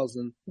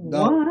 $5,000.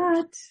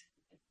 What?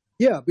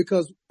 Yeah,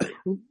 because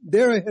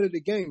they're ahead of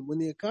the game. When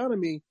the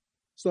economy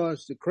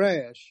starts to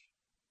crash,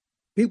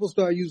 people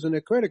start using their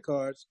credit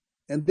cards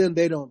and then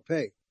they don't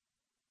pay.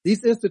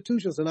 These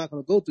institutions are not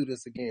going to go through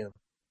this again.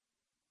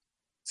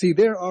 See,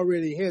 they're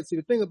already ahead. See,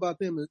 the thing about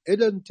them is it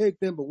doesn't take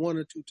them but one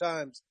or two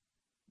times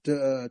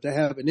to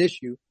have an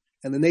issue,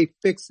 and then they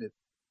fix it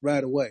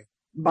right away.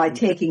 By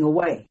taking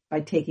away.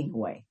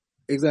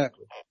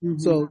 Exactly. Mm-hmm.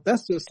 So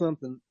that's just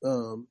something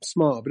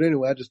small. But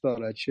anyway, I just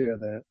thought I'd share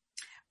that.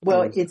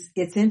 Well,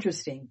 it's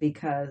interesting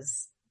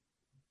because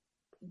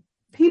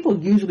people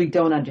usually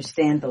don't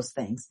understand those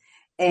things.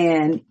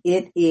 And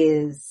it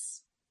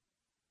is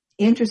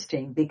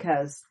interesting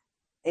because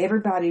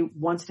everybody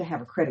wants to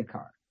have a credit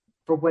card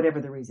for whatever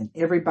the reason.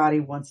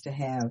 Everybody wants to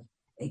have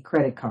a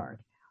credit card.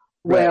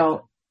 Right.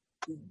 Well,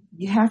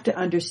 you have to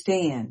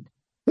understand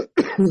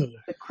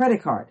the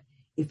credit card.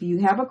 If you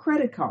have a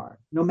credit card,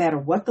 no matter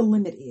what the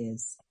limit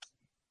is,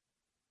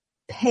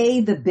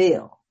 pay the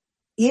bill.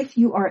 If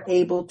you are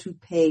able to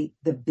pay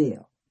the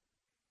bill,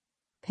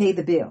 pay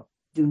the bill.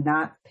 Do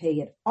not pay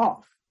it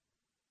off.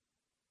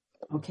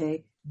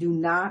 Okay? Do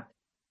not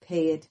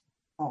pay it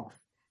off.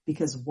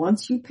 Because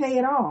once you pay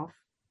it off,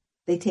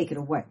 they take it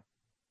away.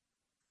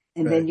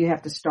 And then you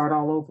have to start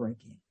all over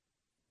again.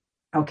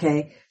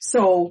 Okay?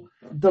 So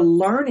the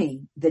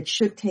learning that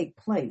should take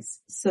place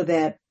so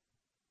that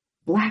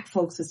Black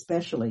folks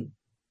especially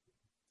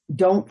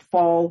don't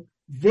fall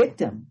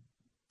victim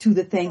to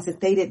the things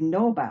that they didn't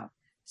know about.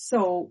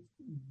 So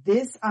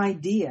this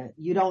idea,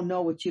 you don't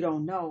know what you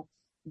don't know,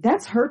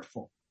 that's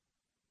hurtful.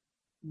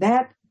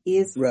 That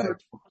is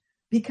hurtful.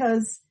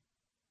 Because,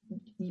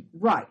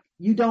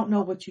 you don't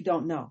know what you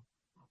don't know.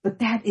 But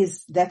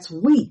that's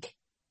weak.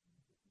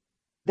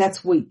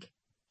 That's weak.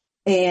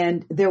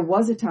 And there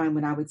was a time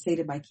when I would say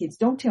to my kids,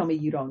 don't tell me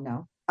you don't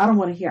know. I don't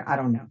want to hear, I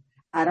don't know.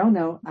 I don't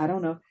know. I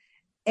don't know.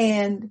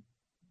 And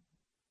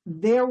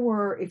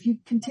if you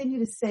continue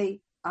to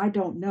say, I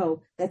don't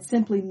know, that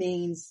simply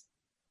means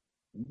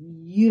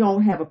you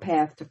don't have a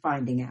path to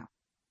finding out.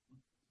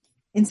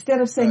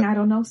 Instead of saying, I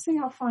don't know, say,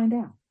 I'll find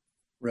out.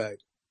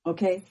 Right.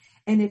 Okay.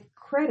 And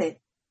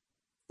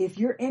if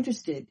you're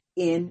interested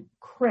in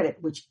credit,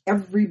 which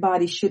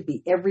everybody should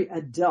be, every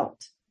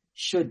adult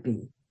should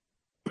be,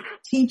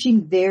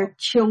 teaching their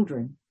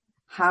children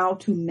how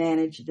to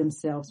manage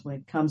themselves when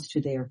it comes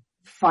to their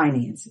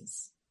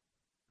finances,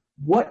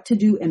 what to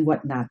do and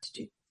what not to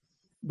do.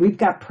 We've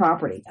got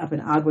property up in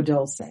Agua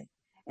Dulce,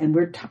 and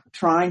we're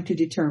trying to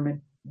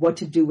determine what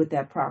to do with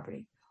that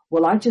property.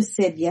 Well, I just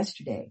said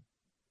yesterday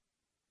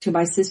to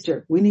my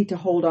sister, we need to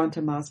hold on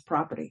to Ma's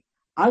property.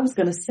 I was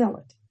going to sell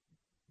it.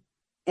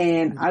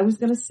 And I was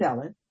going to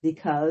sell it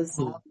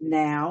because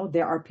now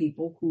there are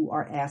people who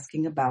are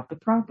asking about the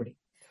property.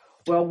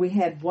 Well, we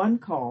had one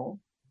call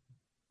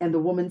and the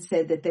woman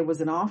said that there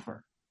was an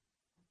offer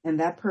and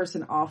that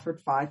person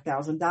offered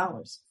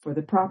 $5,000 for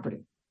the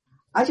property.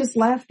 I just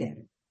laughed at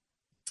it.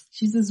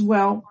 She says,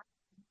 well,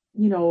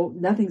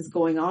 nothing's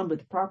going on with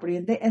the property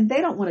and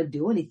they don't want to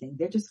do anything.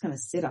 They're just going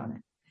to sit on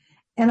it.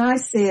 And I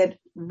said,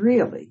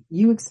 really,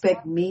 you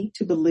expect me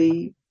to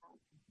believe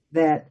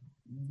that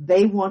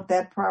they want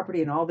that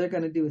property and all they're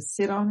going to do is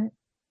sit on it?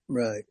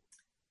 Right.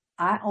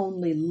 I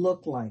only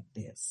look like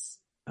this.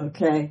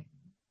 Okay.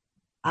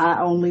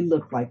 I only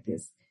look like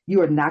this.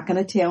 You are not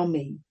going to tell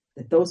me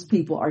that those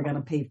people are going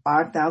to pay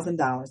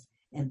 $5,000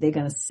 and they're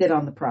going to sit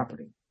on the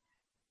property.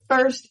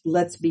 First,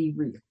 let's be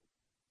real.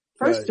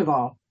 First of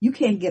all, you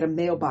can't get a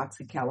mailbox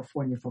in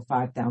California for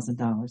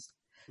 $5,000.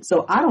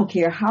 So I don't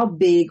care how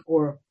big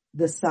or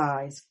the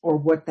size or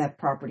what that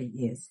property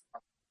is.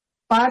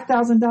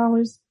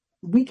 $5,000,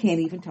 we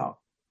can't even talk.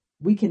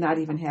 We cannot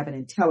even have an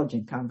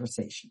intelligent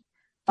conversation.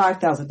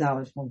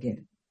 $5,000 won't get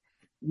it.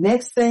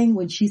 Next thing,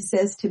 when she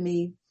says to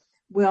me,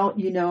 well,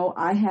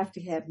 I have to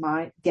get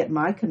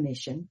my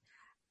commission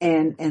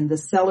and the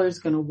seller's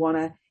going to want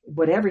to,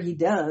 whatever he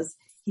does,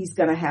 he's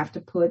going to have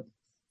to put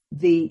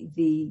the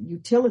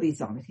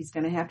utilities on it. He's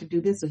going to have to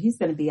do this. So he's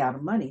going to be out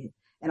of money.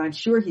 And I'm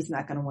sure he's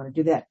not going to want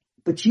to do that.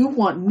 But you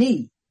want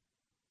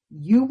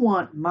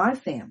my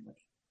family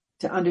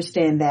to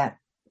understand that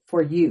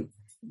for you.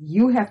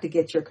 You have to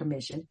get your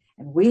commission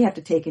and we have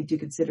to take into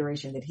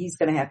consideration that he's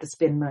going to have to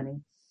spend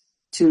money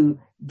to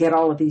get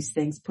all of these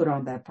things put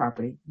on that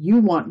property. You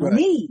want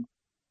me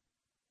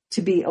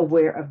to be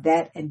aware of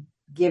that and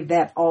give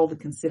that all the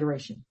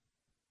consideration.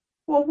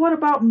 Well, what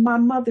about my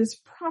mother's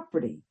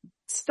property?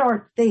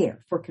 Start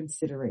there for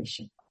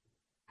consideration.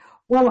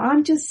 Well,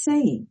 I'm just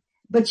saying,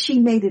 but she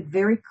made it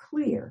very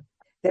clear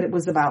that it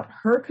was about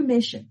her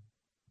commission.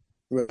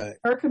 Right.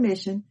 Her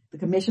commission, the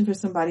commission for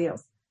somebody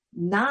else.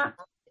 Not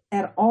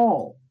at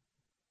all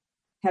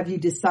Have you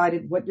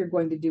decided what you're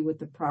going to do with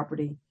the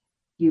property?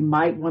 You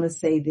might want to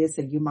say this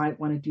and you might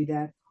want to do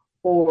that.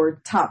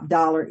 Or top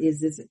dollar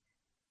is this.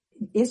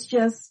 It's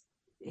just,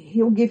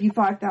 he'll give you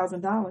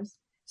 $5,000.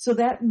 So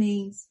that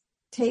means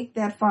take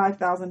that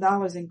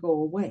 $5,000 and go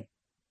away.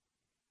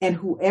 And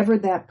whoever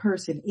that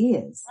person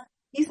is,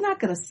 he's not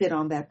going to sit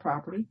on that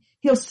property.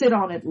 He'll sit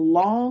on it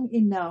long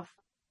enough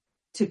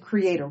to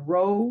create a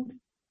road,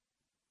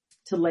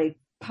 to lay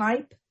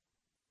pipe,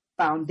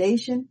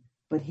 foundation,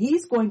 but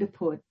he's going to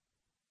put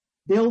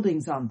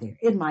buildings on there.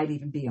 It might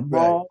even be a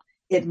mall. Right.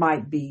 It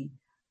might be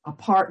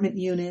apartment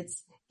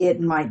units. It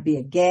might be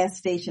a gas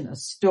station, a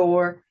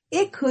store.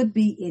 It could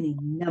be any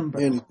number.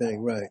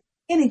 Anything, right.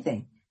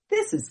 Anything.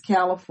 This is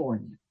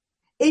California.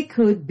 It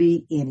could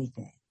be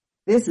anything.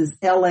 This is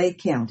LA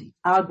County,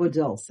 Agua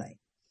Dulce.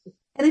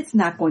 And it's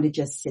not going to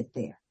just sit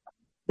there.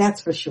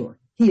 That's for sure.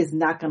 He is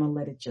not going to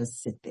let it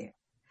just sit there.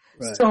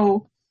 Right.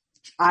 So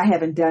I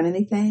haven't done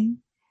anything.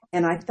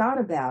 And I thought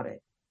about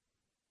it.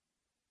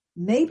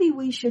 Maybe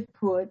we should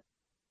put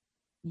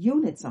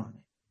units on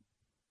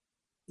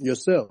it.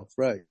 Yourself,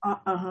 right.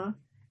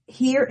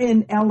 Here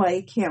in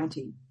LA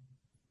County,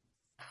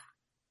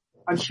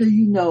 I'm sure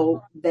you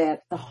know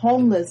that the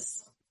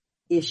homeless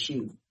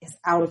issue is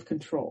out of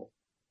control.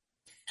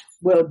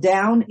 Well,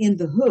 down in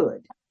the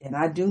hood, and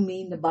I do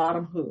mean the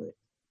bottom hood,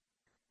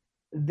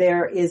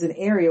 there is an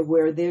area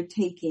where they're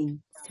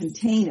taking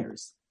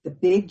containers, the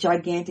big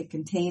gigantic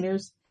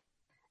containers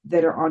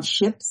that are on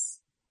ships,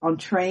 on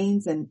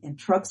trains and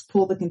trucks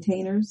pull the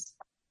containers.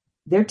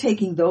 They're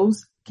taking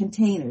those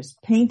containers,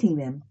 painting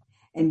them,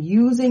 and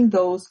using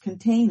those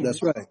containers.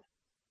 That's right.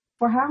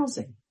 For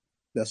housing.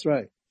 That's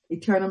right. They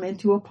turn them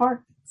into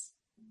apartments.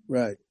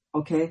 Right.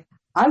 Okay.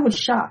 I was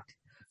shocked.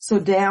 So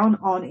down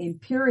on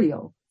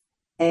Imperial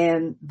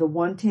and the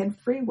 110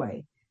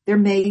 freeway, there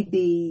may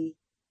be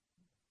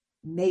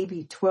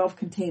maybe 12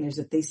 containers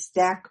that they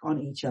stack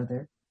on each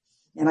other.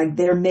 And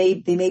they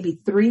may be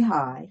 3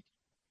 high,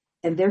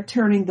 and they're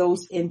turning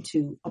those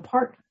into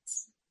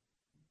apartments.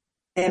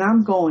 And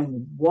I'm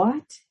going,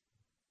 what?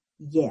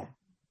 Yeah,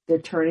 they're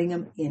turning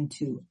them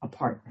into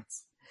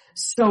apartments.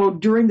 So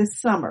during the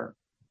summer,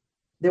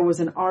 there was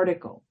an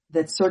article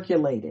that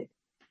circulated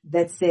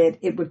that said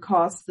it would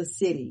cost the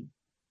city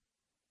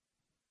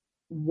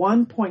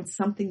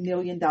 $1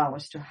 million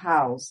to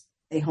house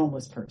a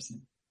homeless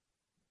person.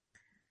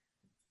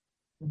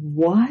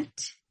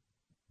 What?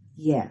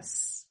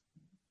 Yes.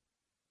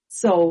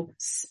 So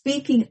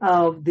speaking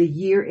of the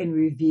year in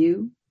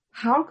review,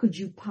 how could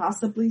you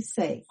possibly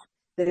say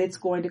that it's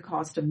going to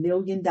cost $1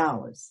 million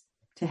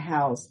to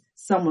house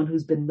someone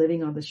who's been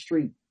living on the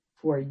street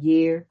for a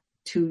year,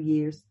 2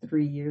 years,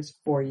 3 years,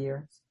 4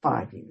 years,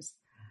 5 years?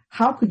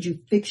 How could you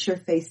fix your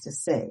face to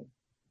say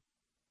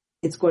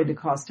it's going to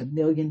cost $1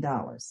 million?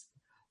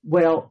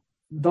 Well,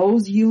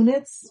 those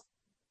units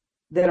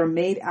that are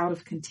made out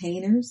of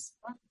containers,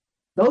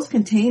 those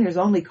containers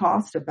only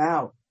cost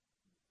about,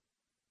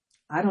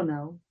 I don't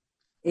know,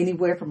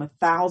 anywhere from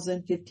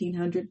 $1,000,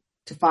 $1,500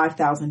 to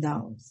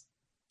 $5,000.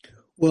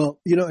 Well,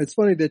 it's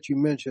funny that you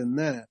mentioned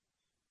that.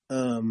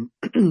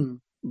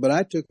 But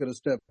I took it a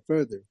step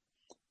further.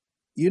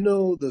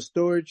 The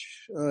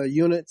storage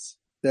units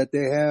that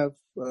they have,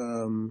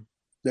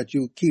 that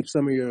you keep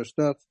some of your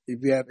stuff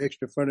if you have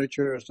extra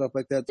furniture or stuff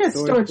like that. Yes,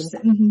 storage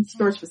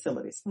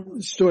facilities. Mm-hmm.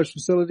 Storage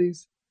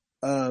facilities.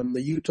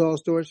 The Utah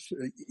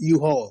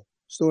U-Haul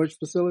storage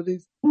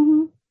facilities.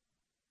 Mm-hmm.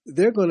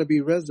 They're going to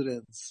be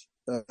residents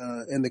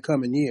in the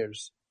coming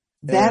years.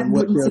 That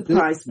wouldn't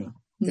surprise me.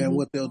 Mm-hmm. And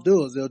what they'll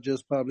do is they'll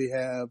just probably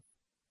have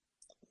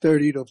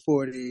 30 to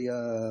 40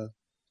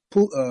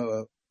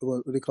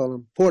 what do they call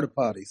them? Porta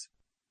potties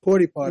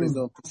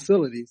on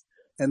facilities,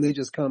 and they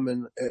just come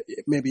in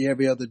maybe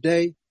every other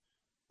day,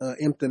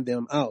 emptying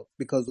them out,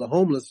 because the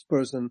homeless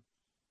person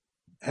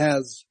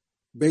has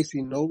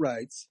basically no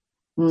rights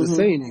to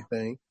say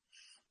anything,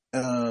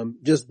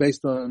 just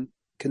based on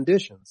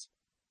conditions.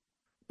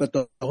 But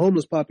the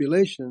homeless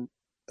population,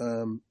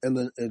 in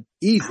the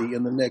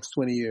next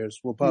 20 years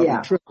will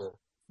probably triple.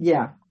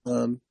 Yeah.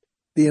 The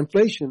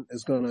inflation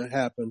is going to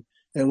happen.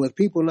 And with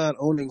people not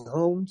owning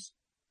homes,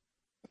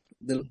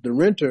 the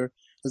renter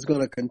is going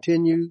to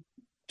continue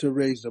to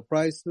raise the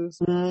prices.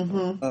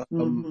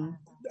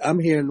 I'm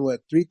hearing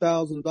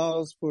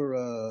 $3,000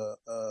 for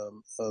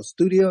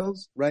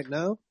studios right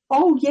now.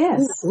 Oh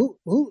yes. Who?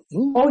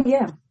 Oh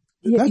yeah.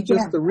 That's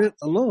just the rent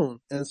alone,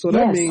 and so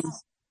that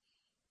means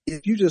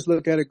if you just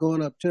look at it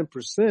going up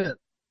 10%,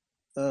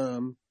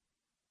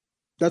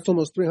 that's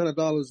almost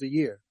 $300 a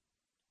year.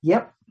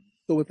 Yep.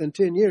 So within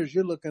 10 years,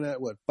 you're looking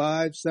at what,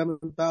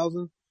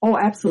 5,000-7,000? Oh,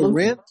 absolutely. For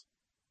rent.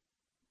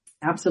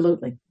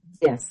 Absolutely.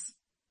 Yes.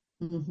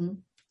 Mm-hmm.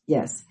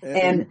 Yes.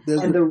 And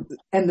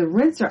the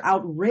rents are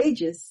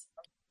outrageous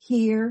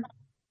here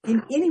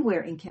in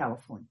anywhere in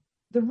California.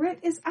 The rent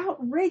is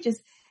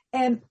outrageous.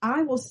 And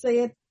I will say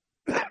it,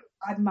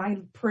 my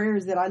prayer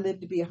is that I live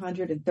to be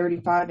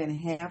 135 and a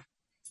half.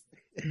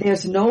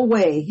 There's no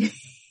way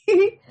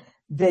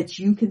that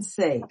you can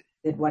say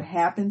that what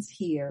happens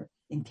here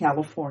in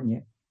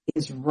California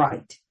is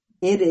right.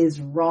 It is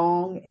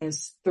wrong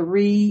as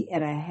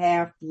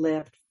 3.5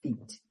 left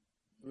feet.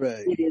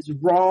 Right. It is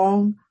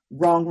wrong,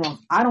 wrong, wrong.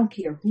 I don't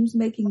care who's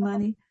making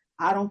money.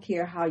 I don't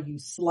care how you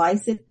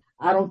slice it.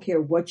 I don't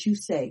care what you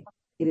say.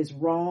 It is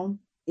wrong.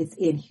 It's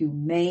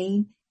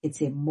inhumane.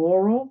 It's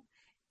immoral.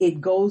 It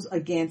goes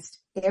against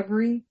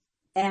every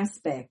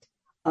aspect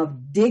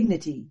of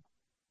dignity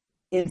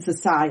in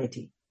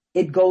society.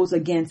 It goes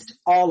against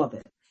all of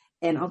it.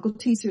 And Uncle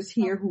Teaser's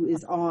here,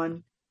 who's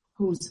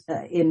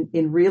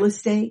in real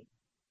estate.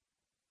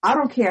 I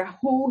don't care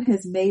who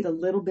has made a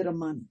little bit of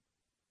money,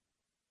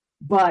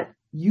 but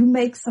you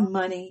make some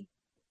money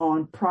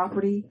on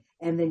property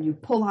and then you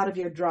pull out of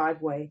your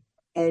driveway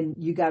and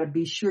you got to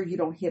be sure you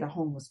don't hit a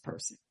homeless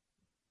person.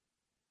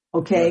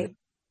 Okay. Right.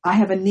 I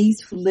have a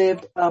niece who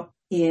lived up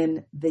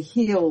in the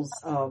hills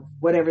of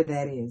whatever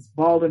that is,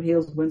 Baldwin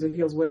Hills, Windsor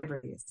Hills, whatever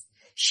it is.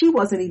 She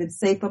wasn't even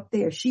safe up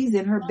there. She's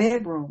in her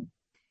bedroom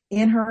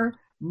in her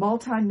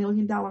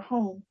multi-million-dollar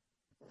home.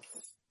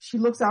 She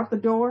looks out the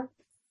door.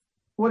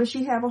 What does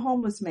she have? A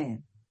homeless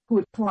man who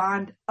had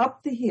climbed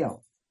up the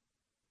hill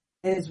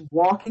and is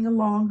walking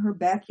along her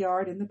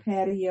backyard in the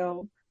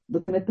patio,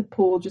 looking at the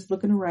pool, just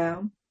looking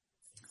around.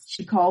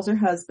 She calls her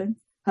husband.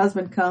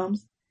 Husband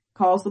comes,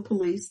 calls the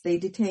police. They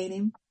detain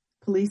him.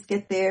 Police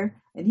get there,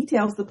 and he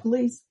tells the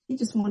police he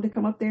just wanted to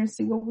come up there and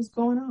see what was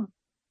going on.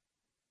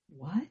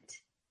 What?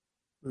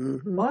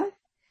 Mm-hmm. What?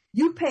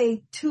 You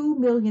paid $2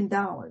 million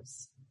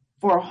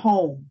for a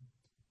home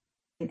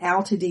in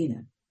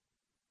Altadena.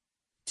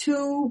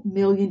 $2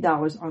 million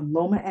on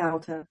Loma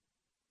Alta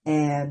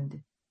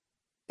and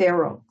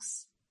Fair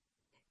Oaks.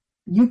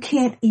 You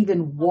can't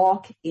even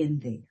walk in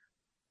there.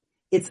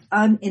 It's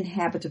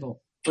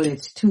uninhabitable, but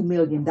it's $2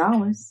 million.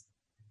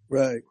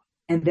 Right.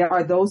 And there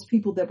are those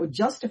people that would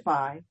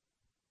justify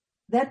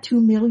that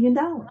 $2 million.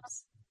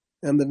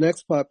 And the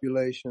next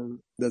population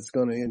that's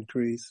going to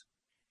increase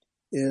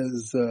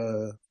is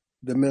the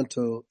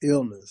mental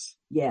illness.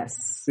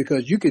 Yes.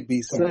 Because you could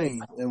be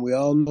sane, and we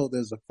all know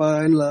there's a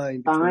fine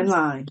line. Fine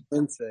line.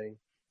 Insane.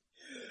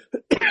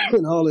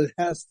 And all it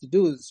has to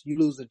do is you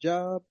lose a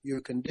job, your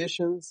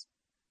conditions,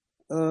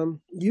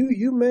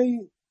 you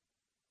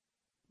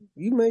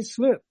may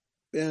slip,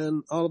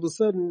 and all of a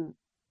sudden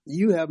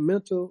you have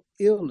mental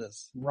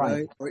illness,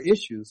 right? Or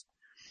issues.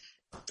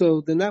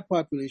 So then that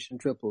population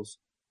triples.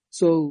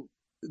 So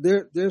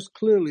there's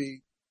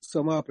clearly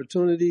some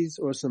opportunities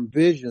or some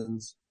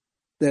visions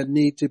that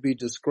need to be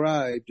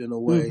described in a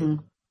way.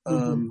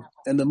 Mm-hmm.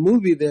 And the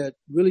movie that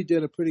really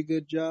did a pretty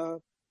good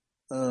job,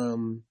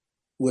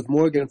 with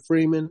Morgan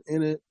Freeman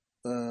in it,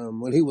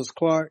 when he was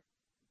Clark,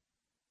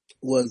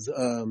 was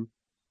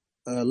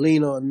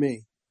Lean on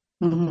Me.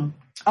 Mm-hmm.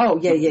 Oh,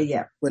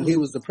 yeah. When he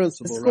was the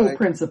principal, the school right?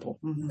 principal.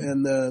 Mm-hmm.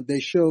 And they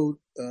showed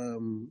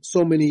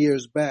so many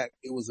years back,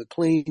 it was a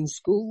clean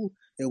school.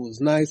 It was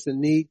nice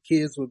and neat.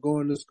 Kids were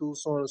going to school,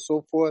 so on and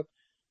so forth.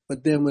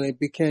 But then when it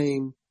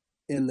became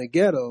in the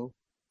ghetto,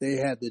 they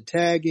had the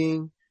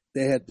tagging,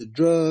 they had the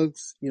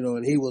drugs,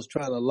 and he was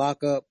trying to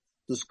lock up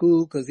the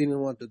school because he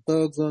didn't want the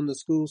thugs on the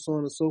school, so on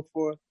and so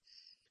forth.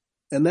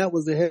 And that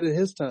was ahead of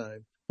his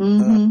time.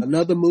 Mm-hmm.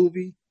 Another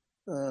movie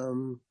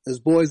is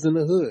Boys in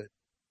the Hood.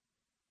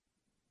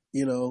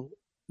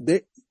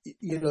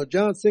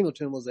 John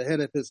Singleton was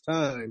ahead of his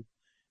time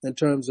in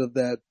terms of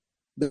that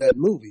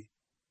movie,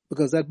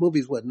 because that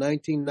movie's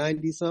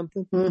 1990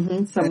 something,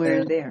 somewhere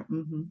in there.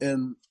 Mm-hmm.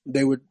 And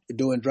they were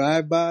doing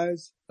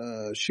drive-bys,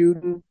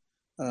 shooting,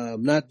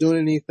 not doing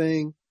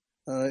anything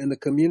in the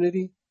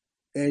community,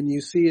 and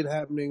you see it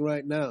happening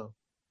right now.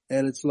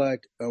 And it's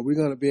like, are we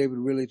going to be able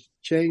to really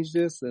change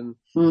this? And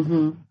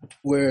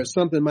where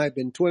something might have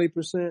been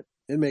 20%,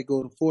 it may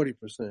go to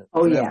 40%.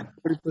 Oh, and yeah.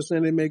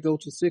 40%, it may go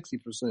to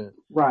 60%.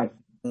 Right.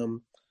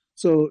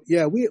 So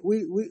yeah, we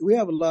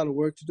have a lot of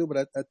work to do,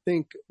 but I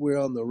think we're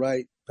on the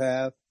right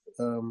path.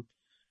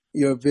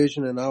 Your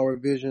vision and our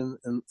vision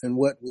and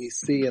what we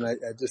see. And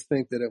I just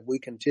think that if we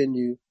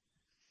continue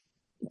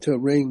to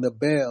ring the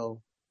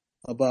bell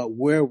about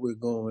where we're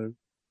going,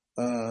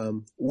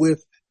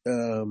 with,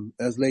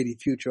 as Lady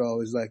Future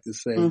always like to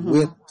say,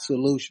 with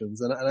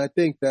solutions. And I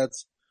think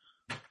that's,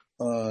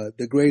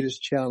 the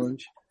greatest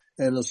challenge.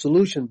 And a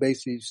solution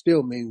basically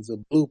still means a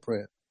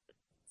blueprint.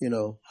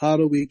 How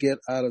do we get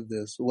out of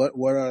this?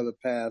 What are the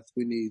paths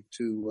we need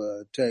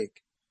to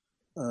take?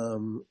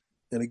 And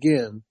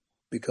again,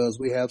 because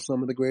we have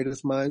some of the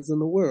greatest minds in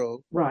the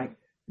world. Right.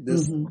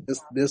 This,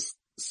 as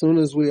soon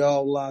as we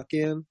all lock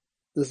in,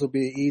 this will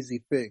be an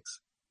easy fix,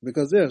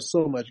 because there's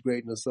so much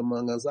greatness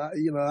among us.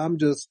 I'm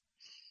just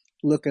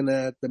looking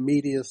at the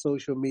media,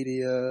 social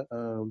media,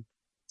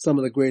 some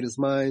of the greatest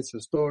minds,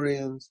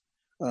 historians,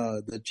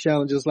 the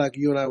challenges like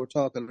you and I were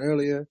talking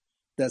earlier,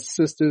 that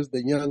sisters,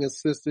 the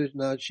youngest sister,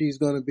 now she's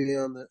going to be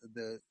on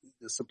the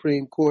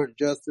Supreme Court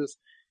justice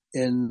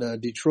in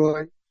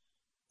Detroit.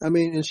 I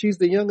mean, and she's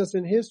the youngest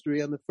in history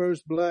and the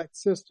first black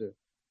sister,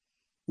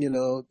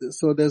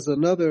 so there's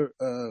another,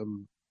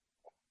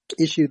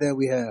 issue that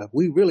we have.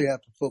 We really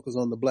have to focus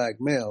on the black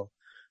male.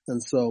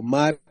 And so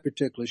my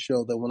particular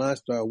show that when I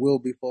start will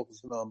be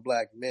focusing on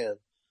black men.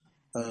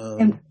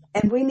 And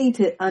we need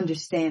to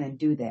understand and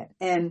do that.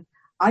 And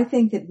I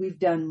think that we've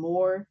done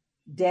more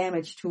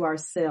damage to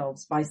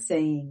ourselves by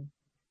saying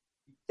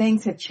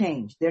things have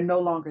changed. They're no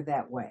longer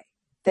that way.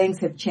 Things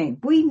have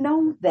changed. We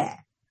know that.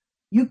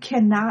 You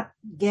cannot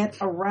get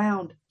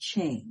around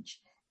change.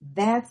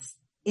 That's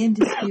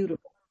indisputable.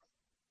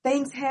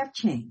 Things have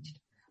changed,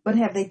 but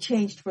have they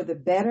changed for the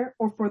better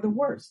or for the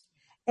worse?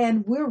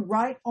 And we're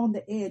right on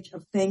the edge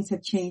of things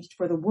have changed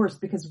for the worse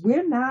because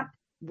we're not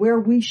where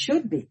we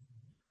should be.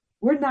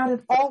 We're not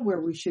at all where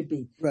we should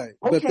be. Right.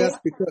 Okay, but that's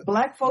because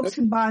black folks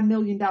can buy $1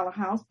 million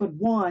house, but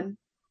one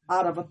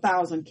out of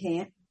 1,000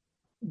 can't.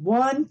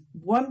 One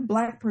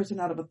black person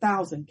out of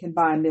 1,000 can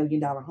buy $1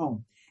 million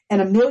home.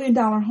 And $1 million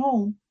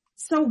home,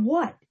 so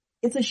what?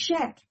 It's a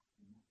shack.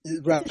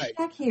 Right. It's a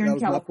shack here in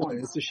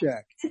California. It's a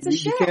shack. It's a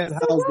shack. You can't So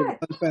house what?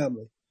 one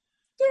family.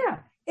 Yeah,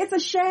 it's a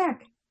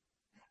shack.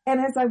 And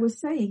as I was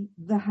saying,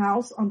 the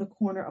house on the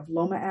corner of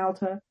Loma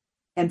Alta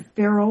and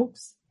Fair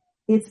Oaks,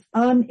 it's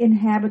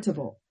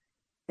uninhabitable.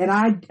 And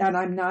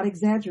I'm not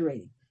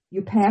exaggerating.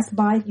 You pass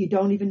by, you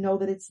don't even know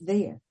that it's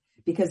there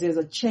because there's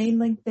a chain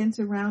link fence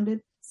around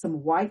it,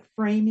 some white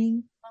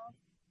framing,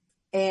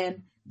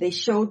 and they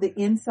showed the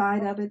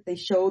inside of it. They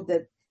showed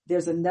that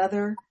there's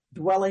another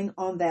dwelling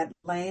on that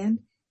land.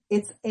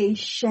 It's a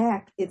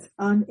shack. It's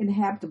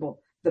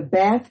uninhabitable. The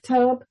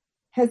bathtub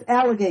has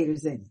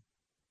alligators in it.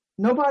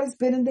 Nobody's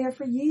been in there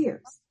for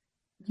years.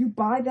 You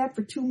buy that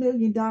for $2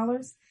 million.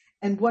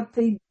 And what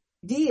they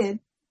did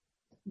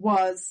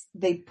was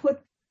they put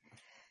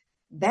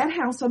that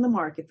house on the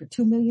market for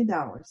 $2 million.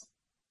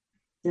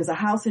 There's a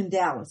house in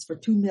Dallas for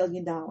 $2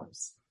 million.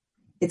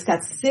 It's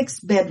got 6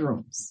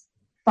 bedrooms,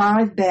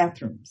 5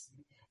 bathrooms.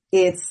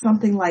 It's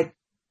something like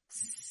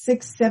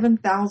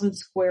 7,000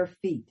 square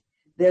feet.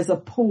 There's a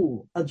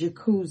pool, a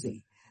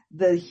jacuzzi,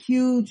 the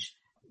huge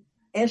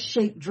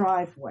S-shaped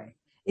driveway.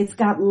 It's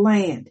got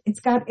land. It's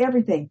got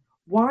everything.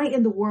 Why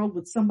in the world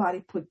would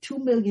somebody put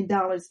 $2 million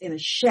in a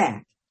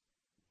shack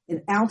in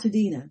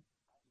Altadena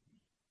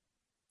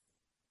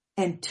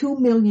and $2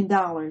 million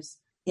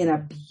in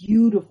a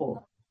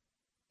beautiful,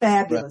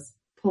 fabulous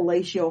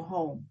palatial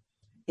home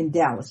in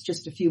Dallas,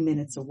 just a few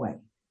minutes away?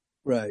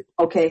 Right.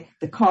 Okay.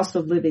 The cost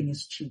of living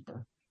is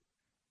cheaper.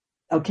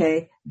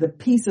 Okay. The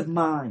peace of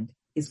mind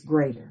is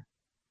greater.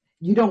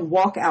 You don't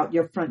walk out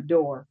your front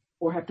door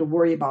or have to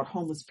worry about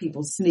homeless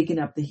people sneaking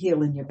up the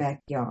hill in your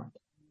backyard.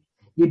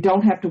 You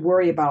don't have to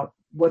worry about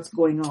what's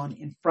going on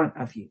in front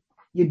of you.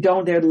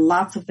 There are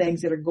lots of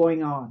things that are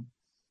going on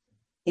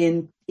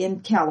in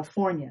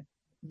California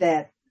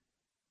that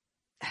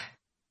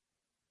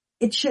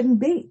it shouldn't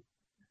be.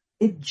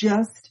 It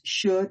just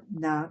should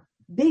not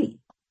be.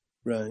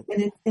 Right.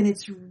 And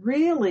it's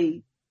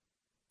really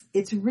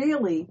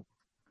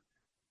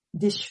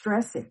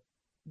distressing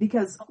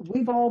because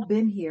we've all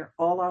been here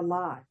all our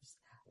lives.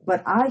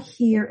 But I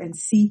hear and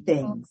see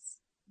things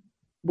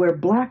where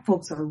black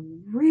folks are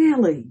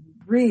really,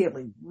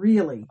 really,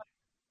 really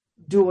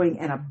doing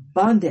an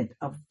abundance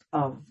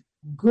of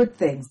good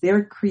things.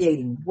 They're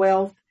creating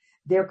wealth.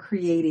 They're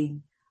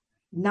creating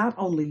not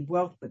only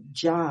wealth, but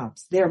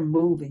jobs. They're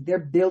moving. They're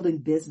building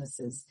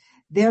businesses.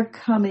 They're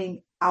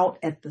coming out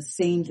at the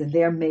seams and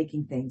they're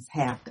making things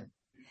happen.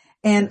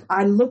 And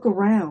I look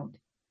around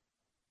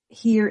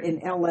here in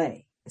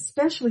LA,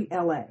 especially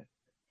LA,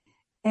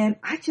 and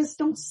I just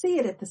don't see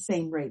it at the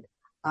same rate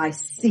I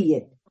see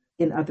it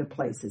in other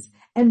places.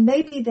 And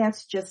maybe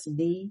that's just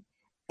me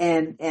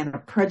and a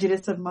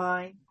prejudice of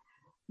mine,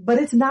 but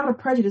it's not a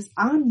prejudice.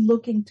 I'm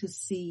looking to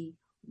see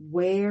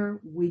where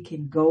we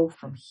can go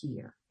from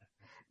here,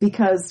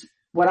 because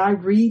what I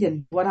read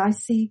and what I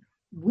see,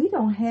 we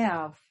don't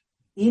have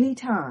any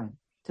time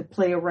to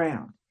play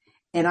around.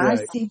 And I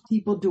see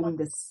people doing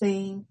the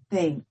same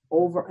thing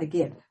over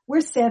again.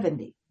 We're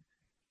 70.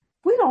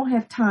 We don't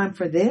have time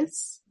for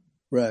this.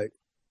 Right.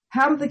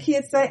 How do the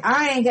kids say,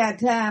 I ain't got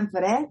time for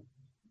that?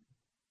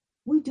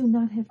 We do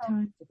not have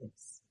time for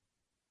this.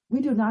 We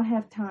do not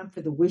have time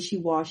for the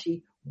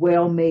wishy-washy,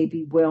 well,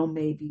 maybe, well,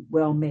 maybe,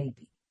 well,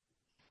 maybe.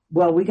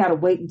 Well, we got to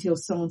wait until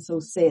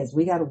so-and-so says.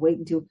 We got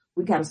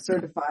to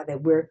certify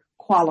that we're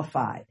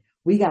qualified.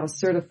 We got to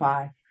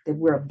certify that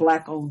we're a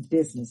black-owned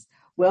business.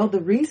 Well,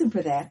 the reason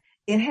for that,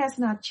 it has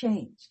not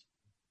changed.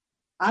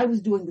 I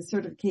was doing the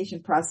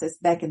certification process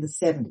back in the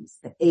 70s,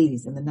 the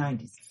 80s, and the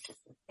 90s.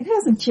 It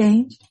hasn't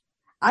changed.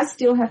 I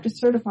still have to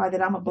certify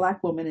that I'm a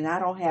black woman and I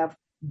don't have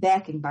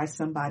backing by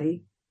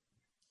somebody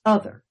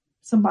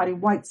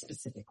white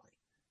specifically.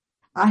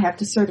 I have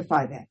to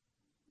certify that.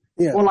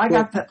 Yeah, well, I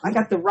got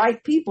the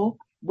right people,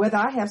 whether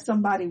I have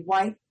somebody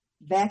white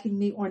backing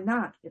me or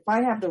not. If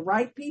I have the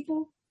right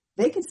people,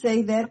 they can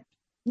say that,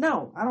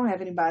 no, I don't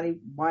have anybody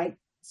white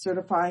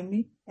certifying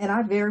me, and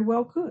I very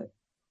well could.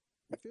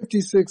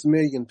 56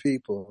 million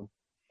people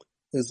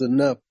is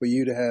enough for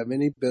you to have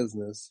any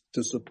business,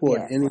 to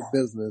support any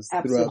business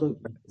throughout the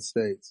United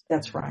States.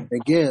 That's right.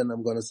 Again,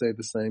 I'm going to say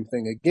the same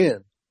thing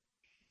again.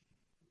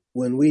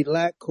 When we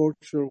lack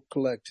cultural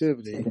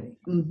collectivity,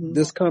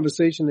 this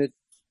conversation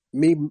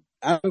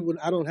I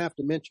don't have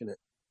to mention it.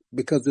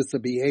 because it's a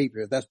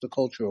behavior. That's the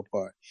cultural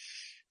part.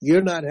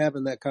 You're not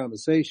having that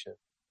conversation.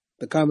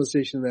 The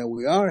conversation that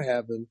we are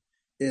having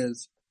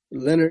is,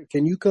 Leonard,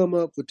 can you come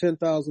up with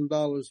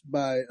 $10,000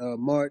 by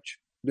March?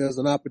 There's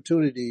an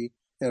opportunity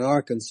in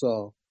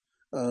Arkansas.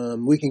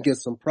 We can get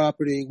some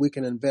property. We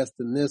can invest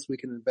in this. We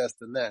can invest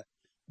in that.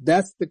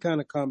 That's the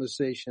kind of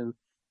conversation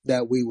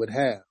that we would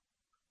have.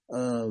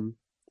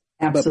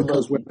 But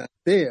because we're not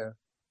there,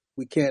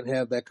 we can't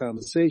have that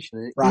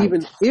conversation. Right.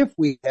 Even if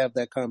we have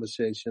that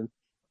conversation,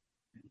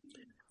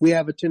 we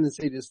have a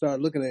tendency to start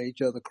looking at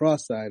each other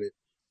cross-sided,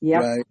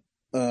 right?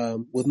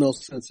 With no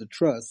sense of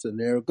trust. And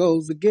there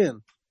goes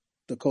again,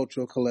 the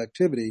cultural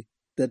collectivity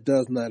that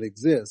does not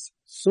exist.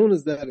 As soon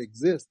as that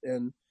exists,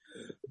 and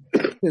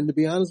to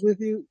be honest with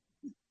you,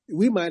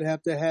 we might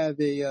have to have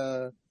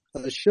a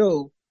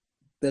show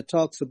that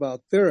talks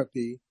about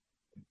therapy,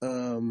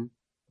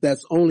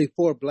 that's only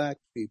for Black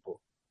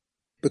people,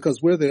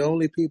 because we're the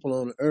only people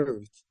on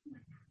earth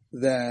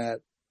that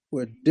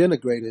were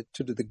denigrated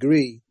to the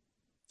degree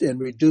and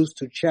reduced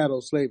to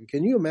chattel slavery.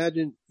 Can you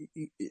imagine?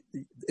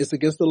 It's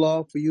against the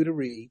law for you to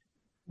read.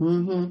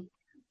 Mm-hmm.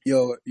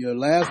 Your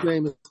last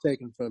name is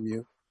taken from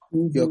you.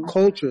 Mm-hmm. Your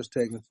culture is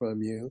taken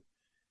from you.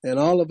 And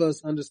all of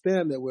us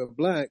understand that we're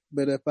Black.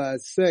 But if I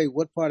say,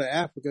 what part of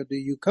Africa do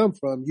you come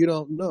from? You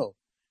don't know.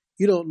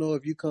 You don't know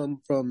if you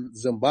come from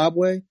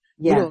Zimbabwe.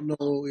 Yeah. You don't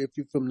know if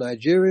you're from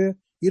Nigeria.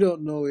 You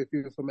don't know if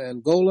you're from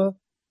Angola.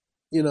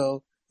 You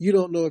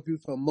don't know if you're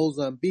from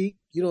Mozambique.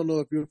 You don't know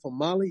if you're from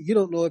Mali. You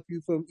don't know if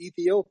you're from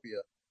Ethiopia.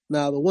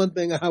 Now, the one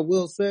thing I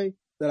will say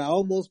that I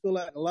almost feel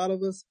like a lot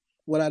of us,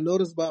 what I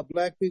notice about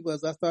Black people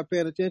as I start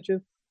paying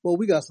attention, well,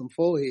 we got some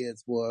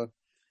foreheads, boy.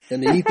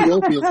 And the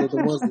Ethiopians are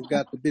the ones that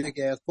got the big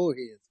ass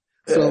foreheads.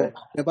 So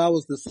if I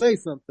was to say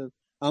something,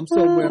 I'm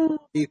somewhere from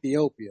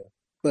Ethiopia.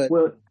 But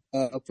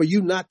for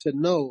you not to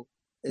know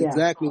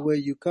exactly where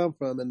you come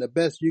from, and the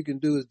best you can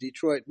do is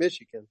Detroit,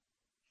 Michigan.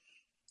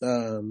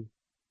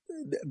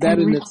 That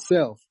in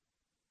itself.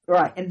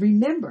 Right. And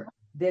remember,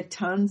 there are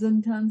tons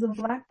and tons of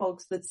Black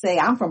folks that say,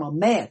 I'm from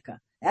America.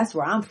 That's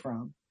where I'm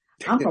from.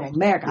 I'm from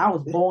America. I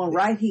was born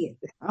right here.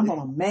 I'm from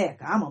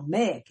America. I'm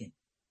American.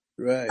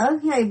 Right.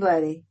 Okay,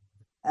 buddy.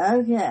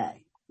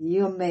 Okay.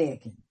 You're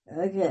American.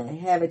 Okay.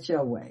 Have it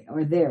your way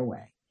or their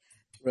way.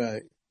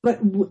 Right. But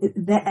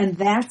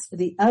that's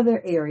the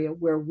other area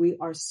where we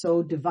are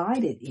so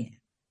divided in,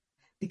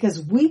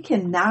 because we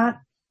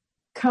cannot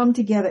come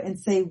together and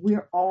say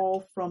we're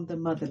all from the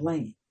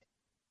motherland.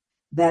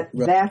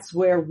 That's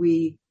where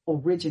we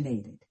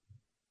originated.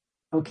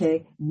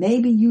 Okay.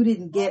 Maybe you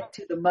didn't get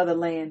to the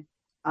motherland,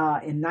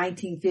 in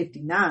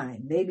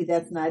 1959. Maybe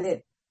that's not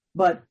it.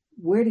 But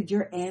where did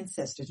your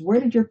ancestors, where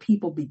did your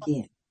people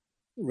begin?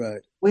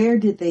 Right. Where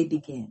did they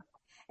begin?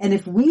 And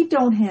if we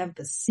don't have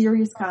the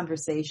serious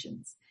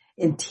conversations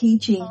in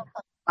teaching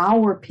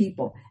our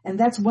people, and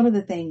that's one of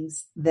the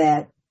things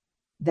that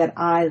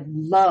I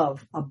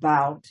love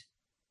about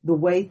the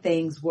way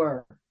things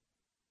were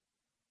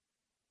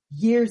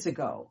years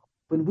ago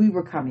when we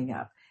were coming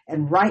up,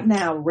 and right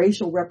now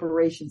racial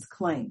reparations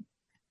claim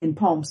in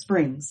Palm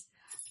Springs,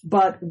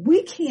 but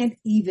we can't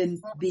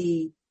even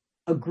be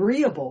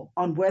agreeable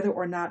on whether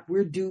or not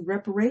we're due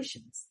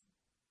reparations.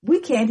 We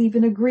can't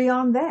even agree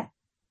on that.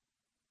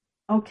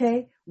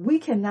 Okay? We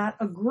cannot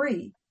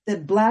agree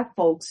that Black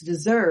folks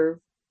deserve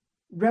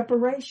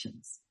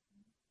reparations.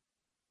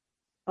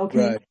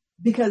 Okay? Right.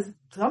 Because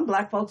some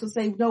Black folks will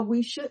say, no,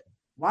 we shouldn't.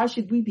 Why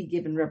should we be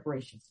given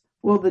reparations?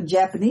 Well, the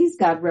Japanese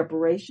got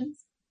reparations.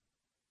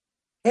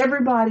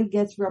 Everybody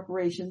gets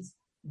reparations,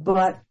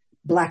 but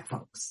Black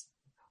folks.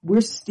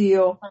 We're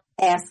still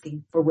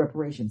asking for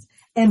reparations.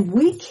 And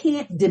we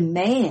can't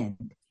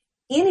demand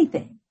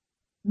anything.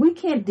 We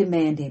can't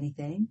demand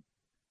anything.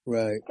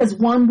 Right. Because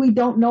one, we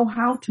don't know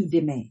how to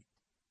demand.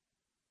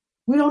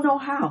 We don't know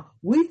how.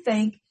 We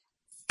think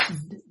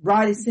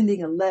writing,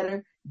 sending a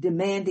letter,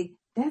 demanding,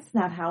 that's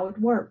not how it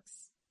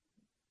works.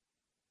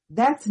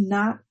 That's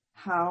not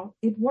how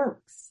it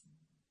works.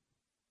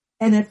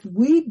 And if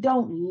we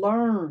don't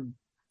learn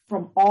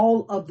from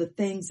all of the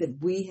things that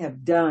we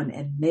have done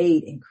and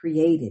made and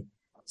created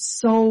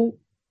so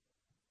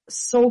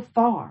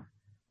far,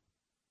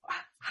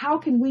 how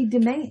can we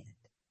demand?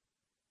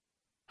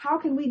 How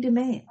can we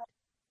demand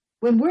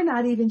when we're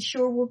not even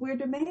sure what we're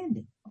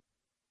demanding?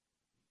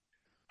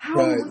 How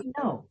do we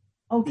know?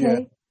 Okay.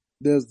 Yeah.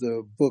 There's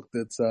the book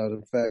that's out.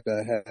 In fact,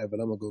 I have it.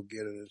 I'm going to go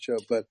get it and show.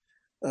 But,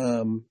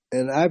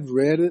 and I've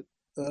read it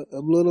a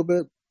little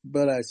bit,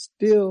 but I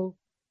still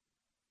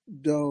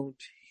don't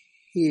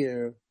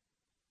hear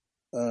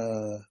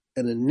an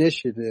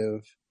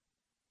initiative.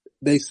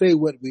 They say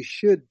what we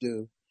should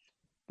do,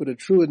 but a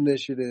true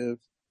initiative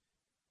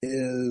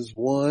is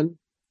one,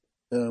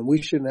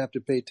 we shouldn't have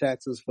to pay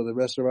taxes for the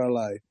rest of our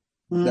life.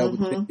 Mm-hmm. That would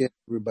take care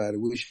of everybody.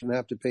 We shouldn't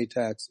have to pay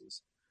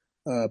taxes,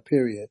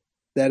 period.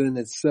 That in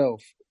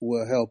itself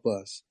will help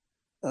us.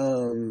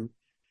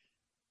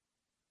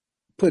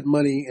 Put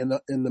money in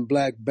the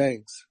Black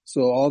banks.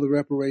 So all the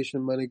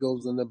reparation money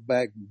goes in the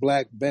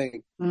Black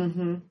bank.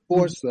 Mm-hmm.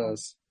 Force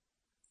us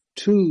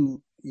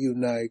to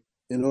unite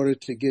in order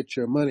to get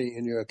your money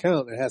in your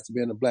account, it has to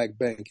be in a black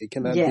bank. It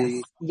cannot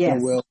be Yes.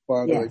 in Wells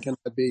Fargo. Yes. It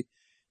cannot be.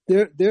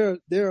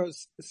 There are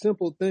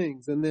simple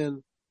things, and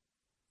then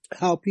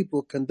how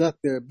people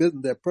conduct their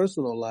business, their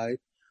personal life,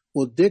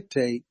 will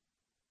dictate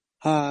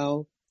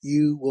how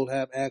you will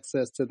have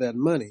access to that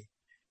money.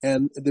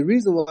 And the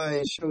reason why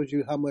it shows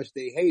you how much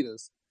they hate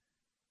us,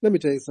 let me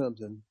tell you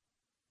something.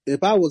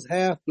 If I was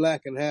half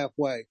black and half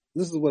white,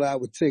 this is what I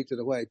would say to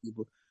the white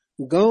people.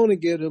 Go on and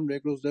give them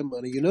Negroes their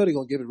money. You know they're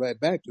going to give it right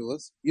back to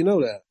us. You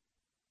know that.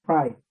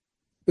 Right.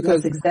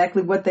 Because that's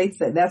exactly what they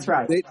said. That's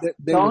right. They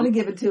go on and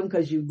give it to them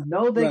because you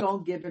know they're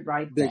going to give it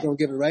right back. They're going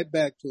to give it right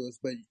back to us.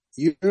 But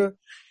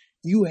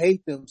you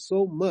hate them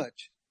so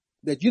much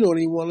that you don't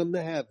even want them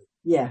to have it.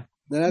 Yeah.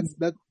 Now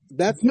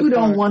that's you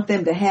don't want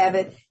them to have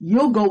it.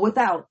 You'll go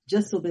without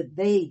just so that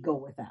they go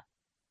without.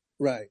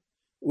 Right.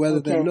 Rather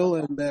than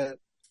knowing that,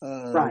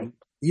 right.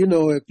 You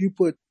know, if you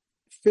put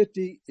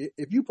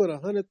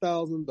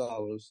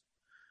 $100,000,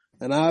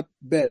 and I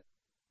bet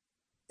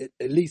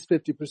at least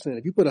 50%,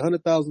 if you put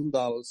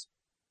 $100,000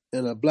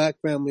 in a black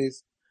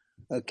family's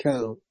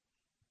account,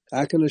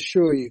 I can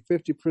assure you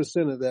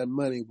 50% of that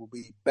money will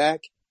be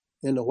back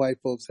in the white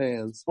folks'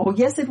 hands. Oh,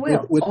 yes, it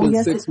will.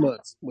 Within 6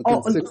 months.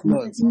 Within 6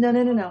 months.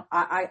 No.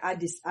 I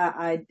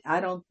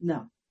don't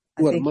know.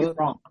 I think you're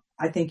wrong.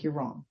 I think you're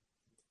wrong.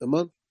 A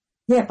month?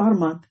 Yeah, about a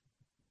month.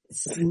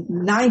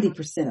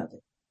 90% of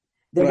it.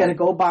 They're going to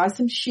go buy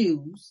some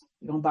shoes.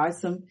 They're going to buy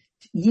some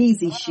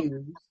Yeezy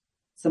shoes,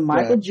 some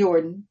Michael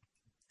Jordan,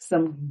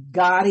 some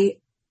gaudy,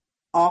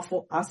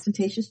 awful,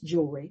 ostentatious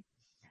jewelry,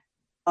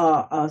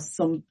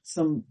 some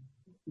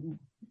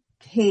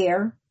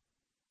hair,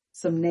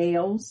 some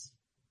nails,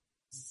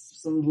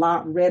 some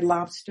Red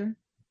Lobster.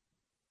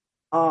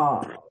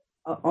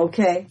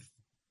 Okay.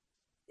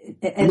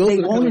 And those they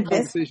are the won't kind of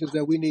invest. Conversations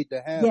that we need to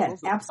have.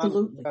 Yes,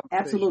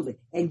 absolutely.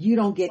 And you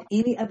don't get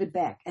any of it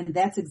back. And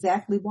that's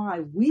exactly why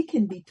we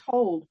can be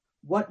told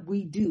what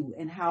we do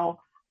and how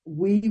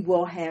we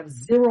will have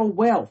zero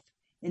wealth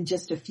in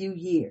just a few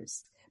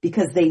years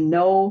because they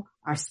know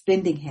our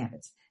spending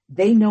habits.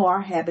 They know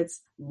our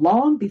habits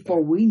long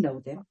before we know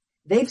them.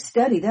 They've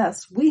studied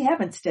us. We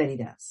haven't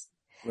studied us.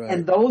 Right.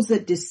 And those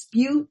that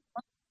dispute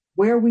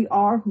where we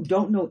are, who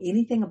don't know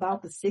anything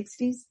about the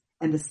 60s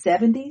and the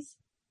 70s,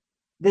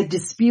 that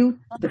dispute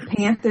the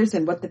Panthers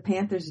and what the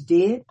Panthers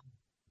did,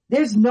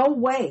 there's no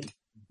way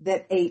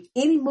that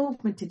any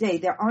movement today,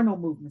 there are no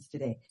movements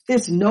today.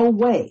 There's no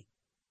way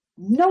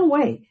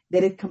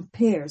that it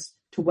compares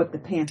to what the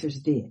Panthers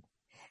did.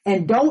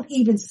 And don't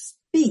even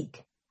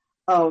speak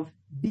of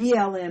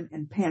BLM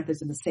and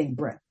Panthers in the same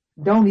breath.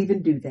 Don't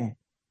even do that.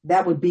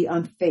 That would be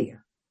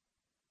unfair.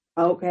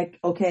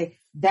 Okay.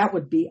 That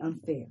would be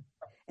unfair.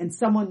 And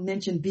someone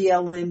mentioned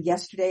BLM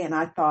yesterday and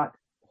I thought,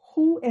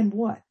 who and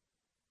what?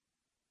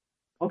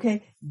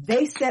 Okay.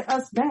 They set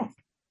us back.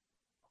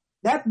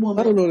 That woman.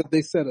 I don't know that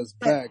they set us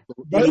back.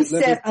 They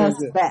set us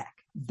back.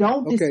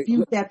 Don't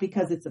dispute that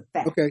because it's a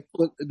fact. Okay.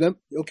 You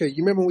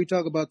remember when we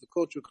talk about the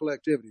cultural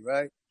collectivity,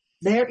 right?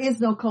 There is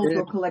no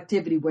cultural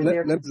collectivity where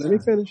they're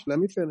concerned. Let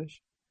me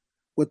finish.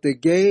 With the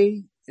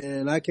gay,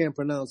 and I can't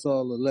pronounce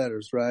all the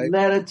letters, right?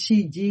 Letter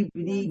T, G,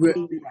 D,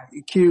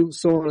 Q,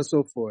 so on and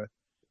so forth.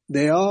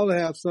 They all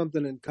have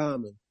something in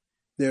common.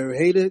 They're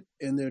hated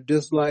and they're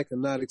disliked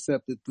and not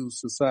accepted through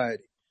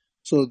society.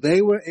 So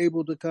they were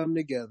able to come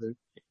together,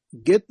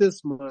 get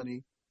this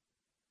money,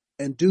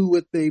 and do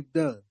what they've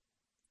done.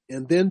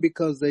 And then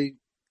because they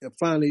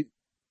finally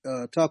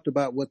talked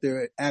about what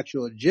their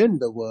actual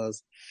agenda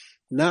was,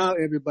 now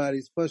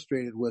everybody's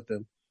frustrated with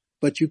them.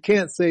 But you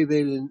can't say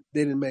they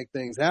didn't make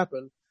things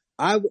happen.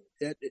 I would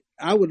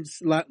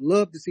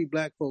love to see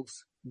black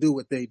folks do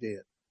what they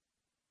did.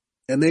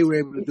 And they were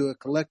able to do it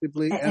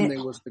collectively and they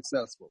were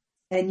successful.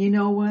 And you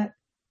know what?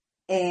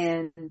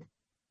 And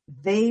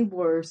they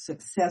were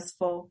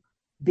successful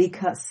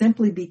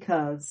simply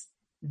because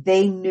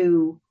they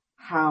knew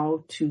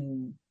how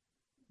to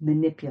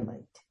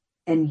manipulate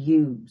and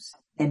use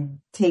and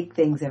take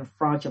things in a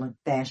fraudulent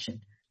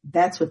fashion.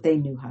 That's what they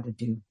knew how to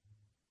do.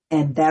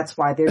 And that's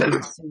why they're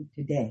being sued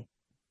today.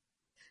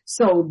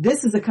 So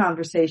this is a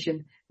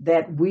conversation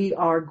that we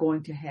are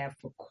going to have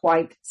for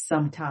quite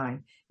some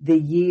time. The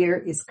year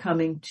is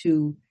coming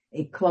to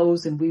a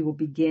close and we will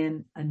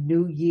begin a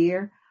new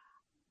year.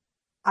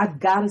 I've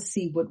got to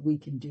see what we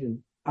can do.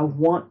 I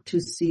want to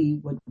see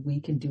what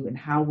we can do and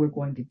how we're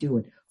going to do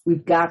it.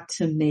 We've got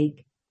to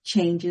make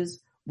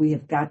changes. We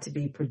have got to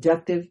be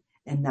productive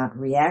and not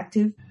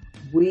reactive.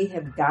 We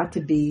have got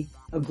to be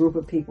a group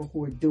of people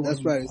who are doing.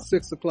 That's right. It's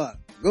 6:00.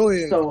 Go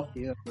ahead. So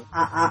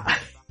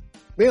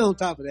be on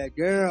top of that,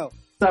 girl.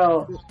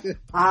 So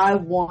I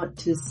want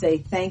to say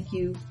thank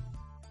you,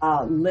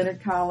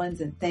 Leonard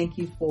Collins, and thank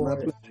you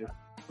for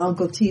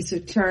Uncle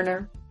Tisa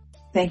Turner.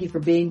 Thank you for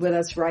being with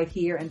us right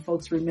here. And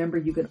folks, remember,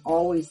 you can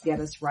always get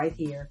us right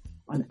here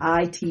on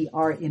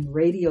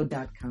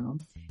itrnradio.com.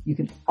 You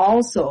can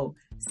also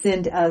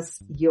send us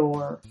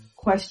your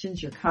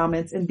questions, your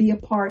comments, and be a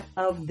part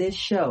of this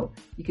show.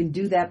 You can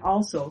do that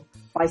also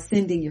by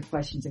sending your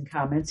questions and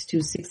comments to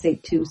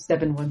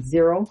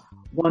 682-710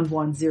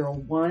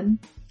 1101.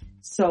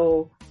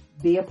 So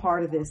be a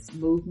part of this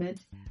movement.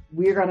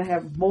 We're going to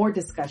have more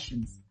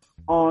discussions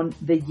on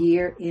the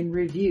year in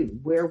review,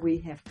 where we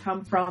have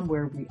come from,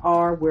 where we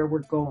are, where we're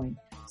going.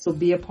 So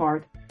be a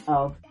part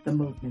of the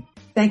movement.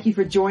 Thank you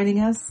for joining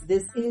us.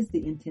 This is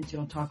the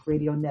Intentional Talk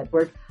Radio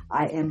Network.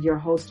 I am your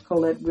host,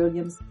 Collette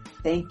Williams.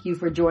 Thank you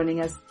for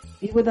joining us.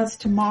 Be with us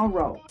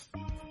tomorrow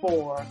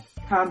for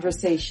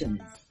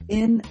Conversations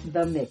in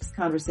the Mix,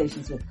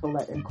 Conversations with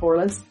Collette and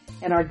Corliss.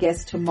 And our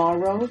guest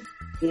tomorrow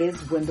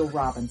is Wendell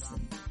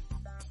Robinson.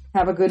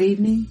 Have a good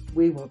evening.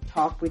 We will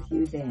talk with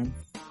you then.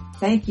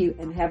 Thank you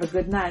and have a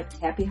good night.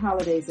 Happy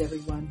holidays,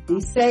 everyone.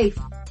 Be safe.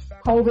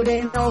 COVID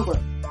ain't over.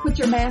 Put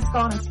your mask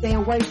on and stay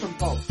away from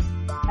folks.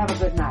 Have a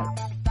good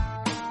night.